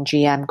on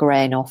non-GM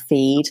grain or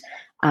feed,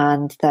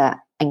 and that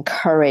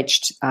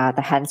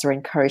the hens are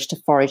encouraged to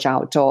forage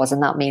outdoors,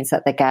 and that means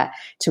that they get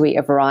to eat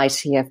a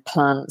variety of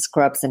plants,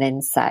 grubs and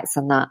insects,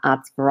 and that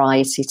adds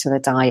variety to the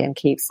diet and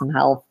keeps them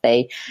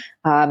healthy.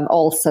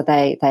 Also,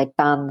 they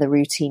ban the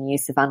routine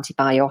use of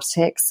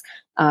antibiotics,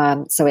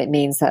 so it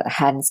means that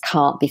hens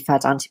can't be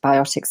fed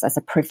antibiotics as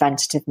a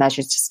preventative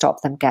measure to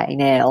stop them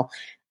getting ill.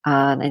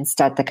 And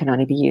instead, they can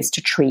only be used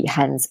to treat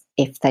hens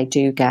if they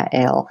do get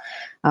ill.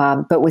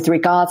 But with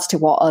regards to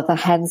what other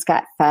hens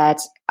get fed,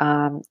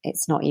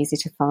 it's not easy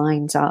to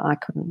find. I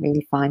couldn't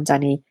really find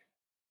any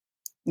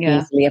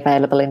easily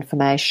available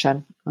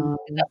information.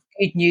 That's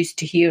good news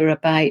to hear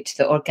about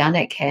the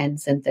organic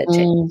hens, and that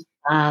it's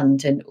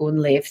banned and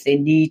only if they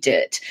need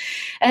it.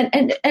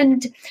 And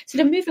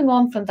sort of moving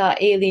on from that,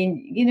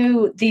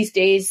 Aileen, these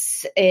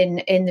days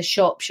in the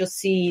shops you'll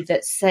see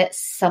that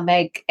some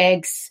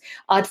eggs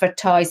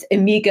advertise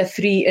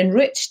omega-3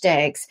 enriched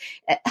eggs.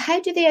 How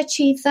do they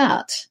achieve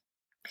that?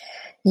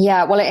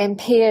 Yeah, well, it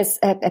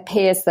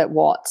appears that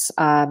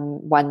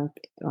when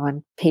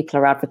people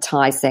are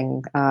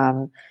advertising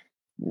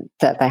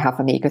that they have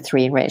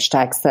omega-3 enriched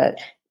eggs,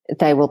 that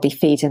they will be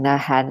feeding their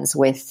hens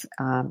with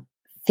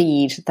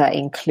feed that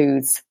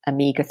includes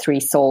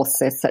omega-3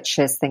 sources, such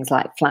as things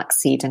like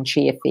flaxseed and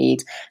chia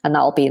feed, and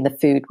that'll be in the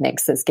food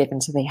mix that's given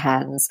to the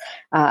hens.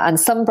 And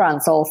some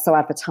brands also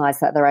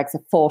advertise that their eggs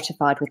are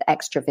fortified with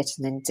extra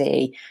vitamin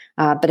D.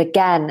 But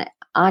again,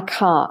 I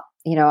can't,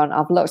 and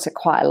I've looked at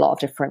quite a lot of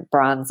different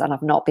brands, and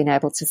I've not been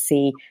able to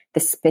see the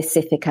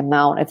specific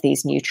amount of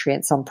these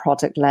nutrients on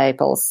product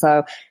labels.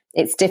 So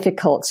it's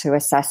difficult to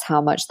assess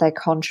how much they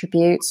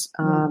contribute.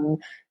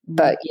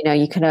 But,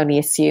 you can only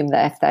assume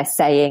that if they're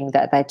saying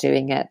that they're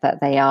doing it, that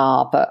they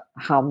are, but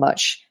how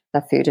much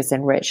their food is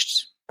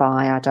enriched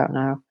by, I don't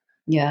know.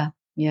 Yeah.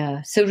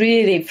 So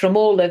really, from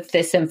all of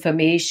this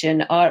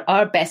information,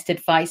 our best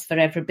advice for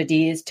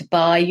everybody is to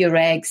buy your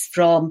eggs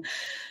from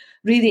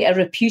really a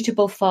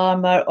reputable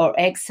farmer or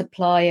egg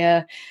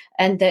supplier,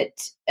 and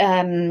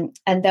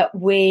that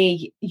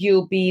way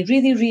you'll be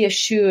really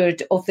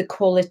reassured of the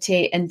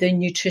quality and the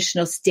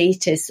nutritional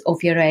status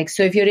of your eggs.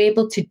 So if you're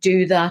able to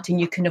do that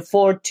and you can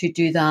afford to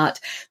do that,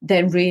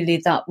 then really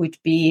that would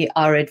be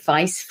our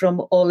advice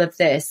from all of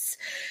this.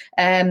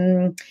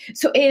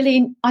 So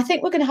Aileen, I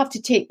think we're going to have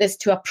to take this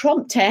to a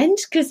prompt end,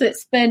 because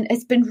it's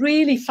been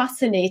really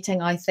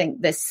fascinating, I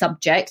think, this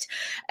subject.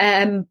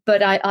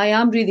 But I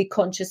am really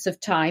conscious of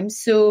time.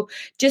 So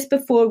just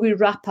before we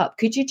wrap up,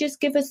 could you just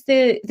give us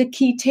the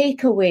key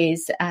takeaways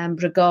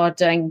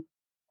regarding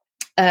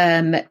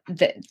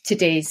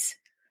today's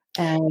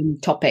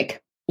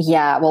topic?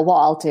 Yeah, well, what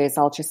I'll do is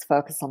I'll just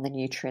focus on the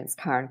nutrients,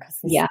 Karen, because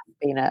this has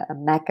been a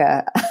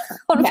mega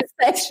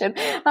conversation.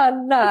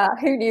 And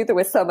who knew there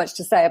was so much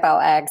to say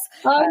about eggs?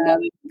 I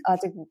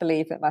didn't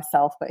believe it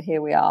myself, but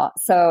here we are.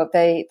 So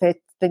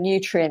the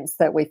nutrients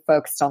that we've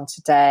focused on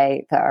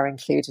today that are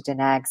included in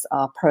eggs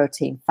are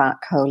protein, fat,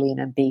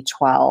 choline, and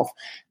B12.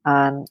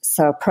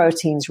 So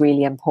protein's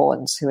really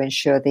important to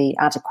ensure the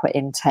adequate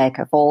intake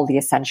of all the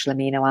essential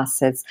amino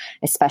acids,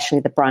 especially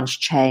the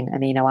branched chain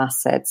amino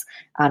acids.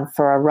 And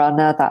for a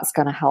runner, that's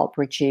going to help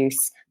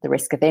reduce the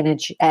risk of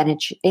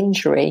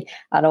injury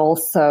and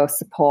also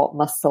support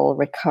muscle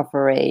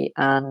recovery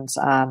and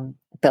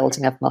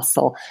building of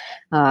muscle.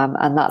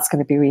 And that's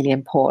going to be really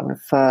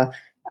important for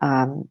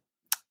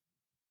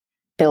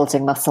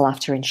building muscle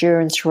after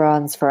endurance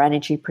runs, for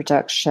energy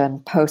production,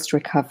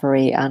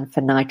 post-recovery, and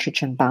for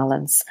nitrogen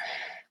balance.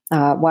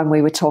 When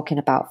we were talking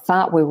about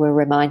fat, we were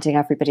reminding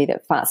everybody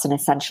that fat's an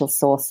essential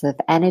source of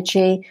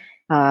energy.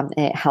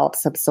 It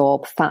helps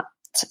absorb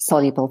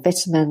fat-soluble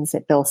vitamins.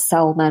 It builds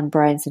cell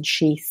membranes and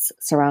sheaths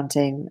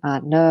surrounding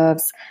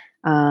nerves.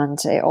 And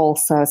it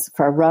also,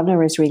 for a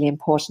runner, is really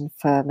important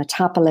for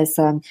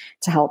metabolism,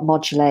 to help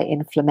modulate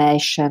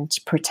inflammation,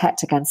 to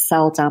protect against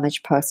cell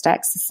damage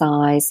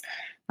post-exercise.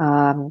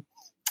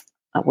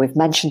 We've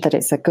mentioned that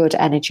it's a good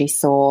energy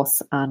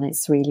source, and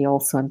it's really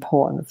also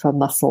important for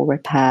muscle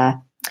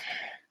repair.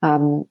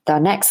 The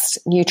next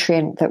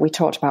nutrient that we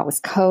talked about was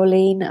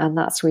choline, and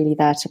that's really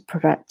there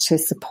to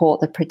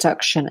support the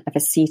production of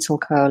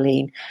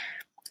acetylcholine.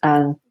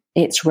 And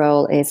its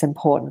role is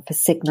important for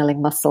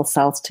signaling muscle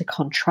cells to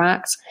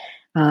contract.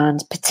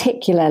 And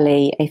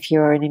particularly if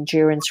you're an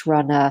endurance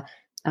runner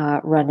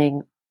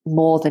running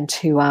more than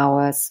 2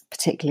 hours,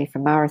 particularly for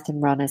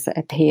marathon runners, it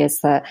appears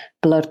that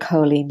blood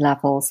choline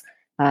levels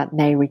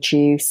may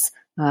reduce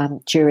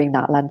during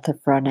that length of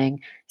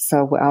running.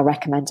 So our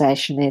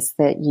recommendation is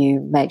that you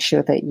make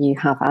sure that you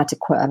have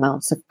adequate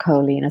amounts of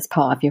choline as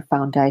part of your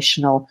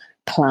foundational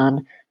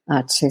plan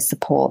to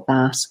support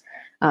that.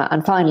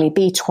 And finally,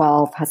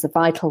 B12 has a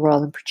vital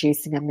role in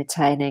producing and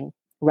maintaining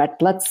red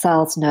blood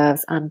cells,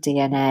 nerves, and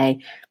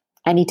DNA.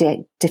 Any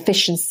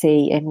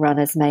deficiency in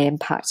runners may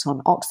impact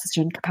on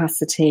oxygen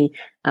capacity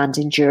and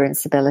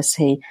endurance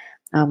ability.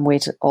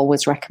 We'd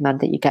always recommend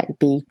that you get your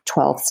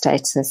B12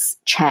 status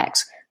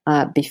checked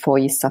before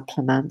you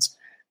supplement.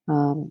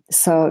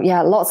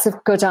 Lots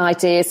of good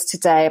ideas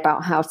today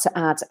about how to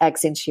add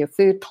eggs into your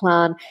food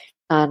plan,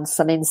 and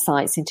some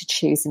insights into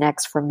choosing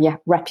eggs from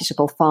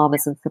reputable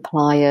farmers and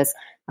suppliers.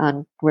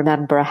 And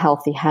remember, a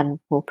healthy hen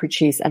will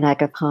produce an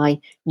egg of high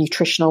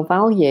nutritional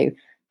value.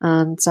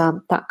 And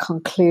that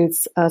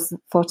concludes us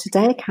for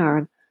today,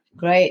 Karen.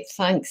 Great,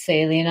 thanks,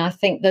 Aileen. I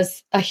think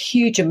there's a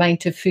huge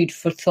amount of food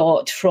for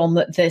thought from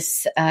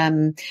this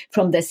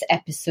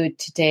episode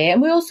today,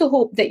 and we also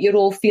hope that you're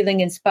all feeling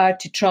inspired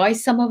to try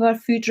some of our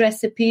food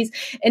recipes.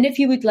 And if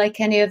you would like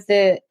any of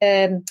the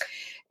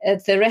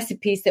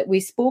recipes that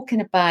we've spoken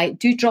about,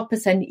 do drop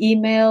us an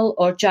email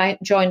or join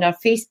our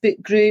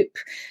Facebook group,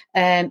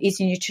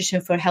 Easy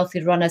Nutrition for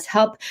Healthy Runners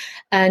Hub.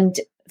 And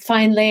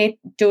finally,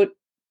 don't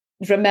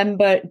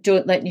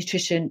let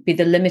nutrition be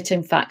the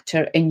limiting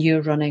factor in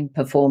your running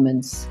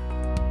performance.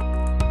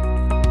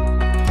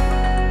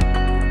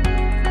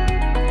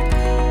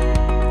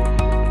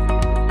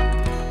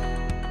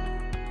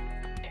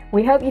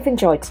 We hope you've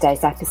enjoyed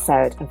today's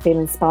episode and feel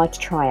inspired to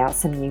try out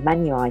some new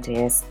menu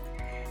ideas.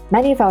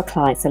 Many of our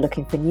clients are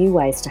looking for new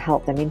ways to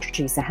help them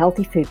introduce a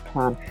healthy food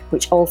plan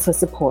which also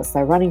supports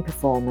their running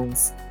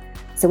performance.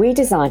 So we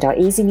designed our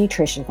Easy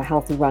Nutrition for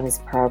Healthy Runners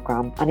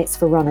program, and it's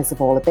for runners of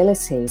all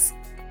abilities.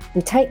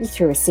 We take you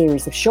through a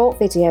series of short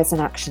videos and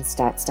action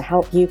steps to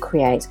help you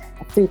create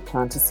a food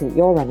plan to suit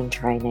your running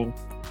training.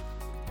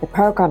 The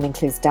program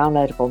includes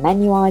downloadable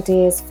menu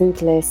ideas,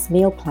 food lists,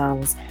 meal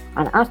plans,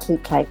 and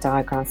athlete plate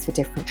diagrams for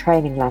different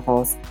training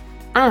levels.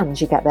 And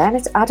you get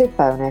the added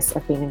bonus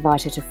of being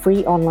invited to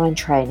free online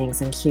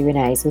trainings and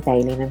Q&As with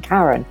Aileen and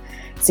Karen.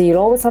 So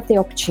you'll always have the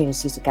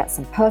opportunity to get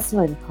some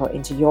personal input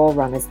into your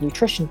runner's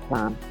nutrition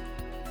plan.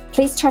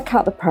 Please check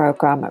out the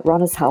program at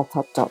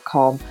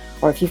runnershealthhub.com,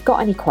 or if you've got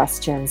any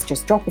questions,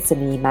 just drop us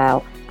an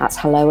email at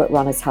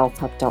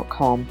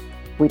hello@runnershealthhub.com.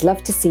 We'd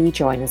love to see you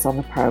join us on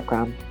the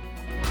program.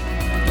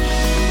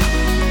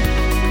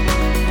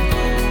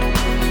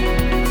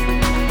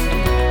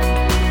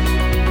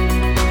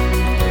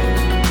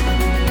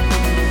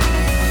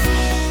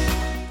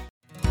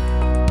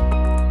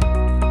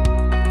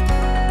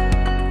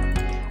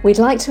 We'd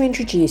like to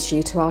introduce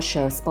you to our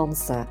show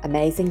sponsor,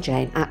 Amazing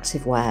Jane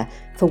Activewear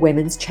for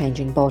women's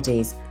changing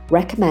bodies,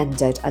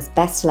 recommended as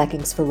best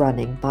leggings for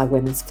running by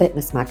Women's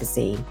Fitness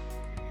magazine.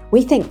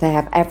 We think they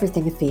have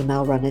everything a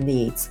female runner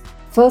needs.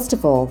 First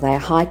of all, they are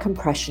high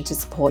compression to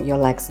support your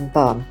legs and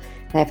bum.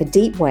 They have a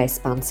deep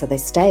waistband so they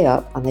stay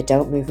up and they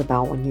don't move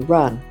about when you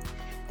run.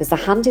 There's a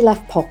handy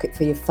left pocket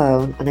for your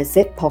phone and a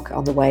zip pocket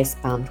on the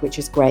waistband, which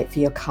is great for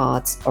your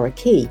cards or a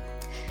key.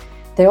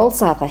 They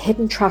also have a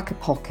hidden tracker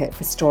pocket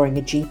for storing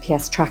a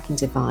GPS tracking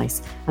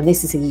device, and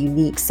this is a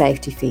unique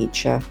safety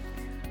feature.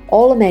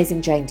 All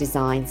Amazing Jane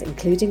designs,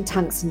 including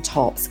tanks and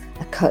tops,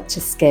 are cut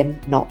to skim,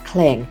 not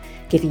cling,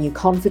 giving you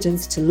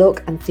confidence to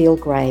look and feel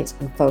great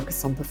and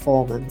focus on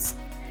performance.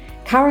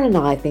 Karen and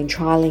I have been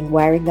trialling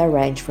wearing their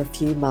range for a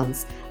few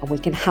months, and we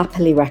can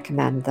happily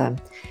recommend them.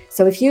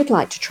 So if you'd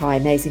like to try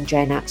Amazing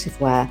Jane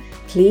Activewear,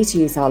 please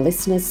use our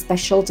listeners'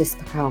 special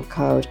discount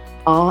code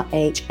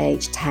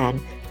RHH10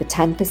 for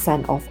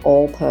 10% off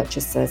all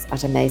purchases at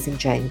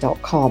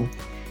AmazingJane.com.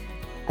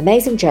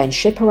 Amazing Jane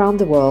ship around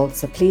the world,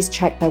 so please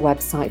check their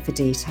website for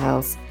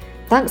details.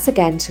 Thanks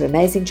again to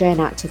Amazing Jane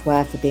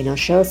Activewear for being our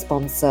show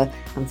sponsor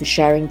and for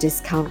sharing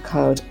discount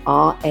code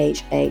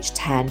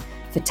RHH10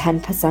 for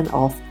 10%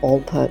 off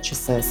all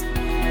purchases.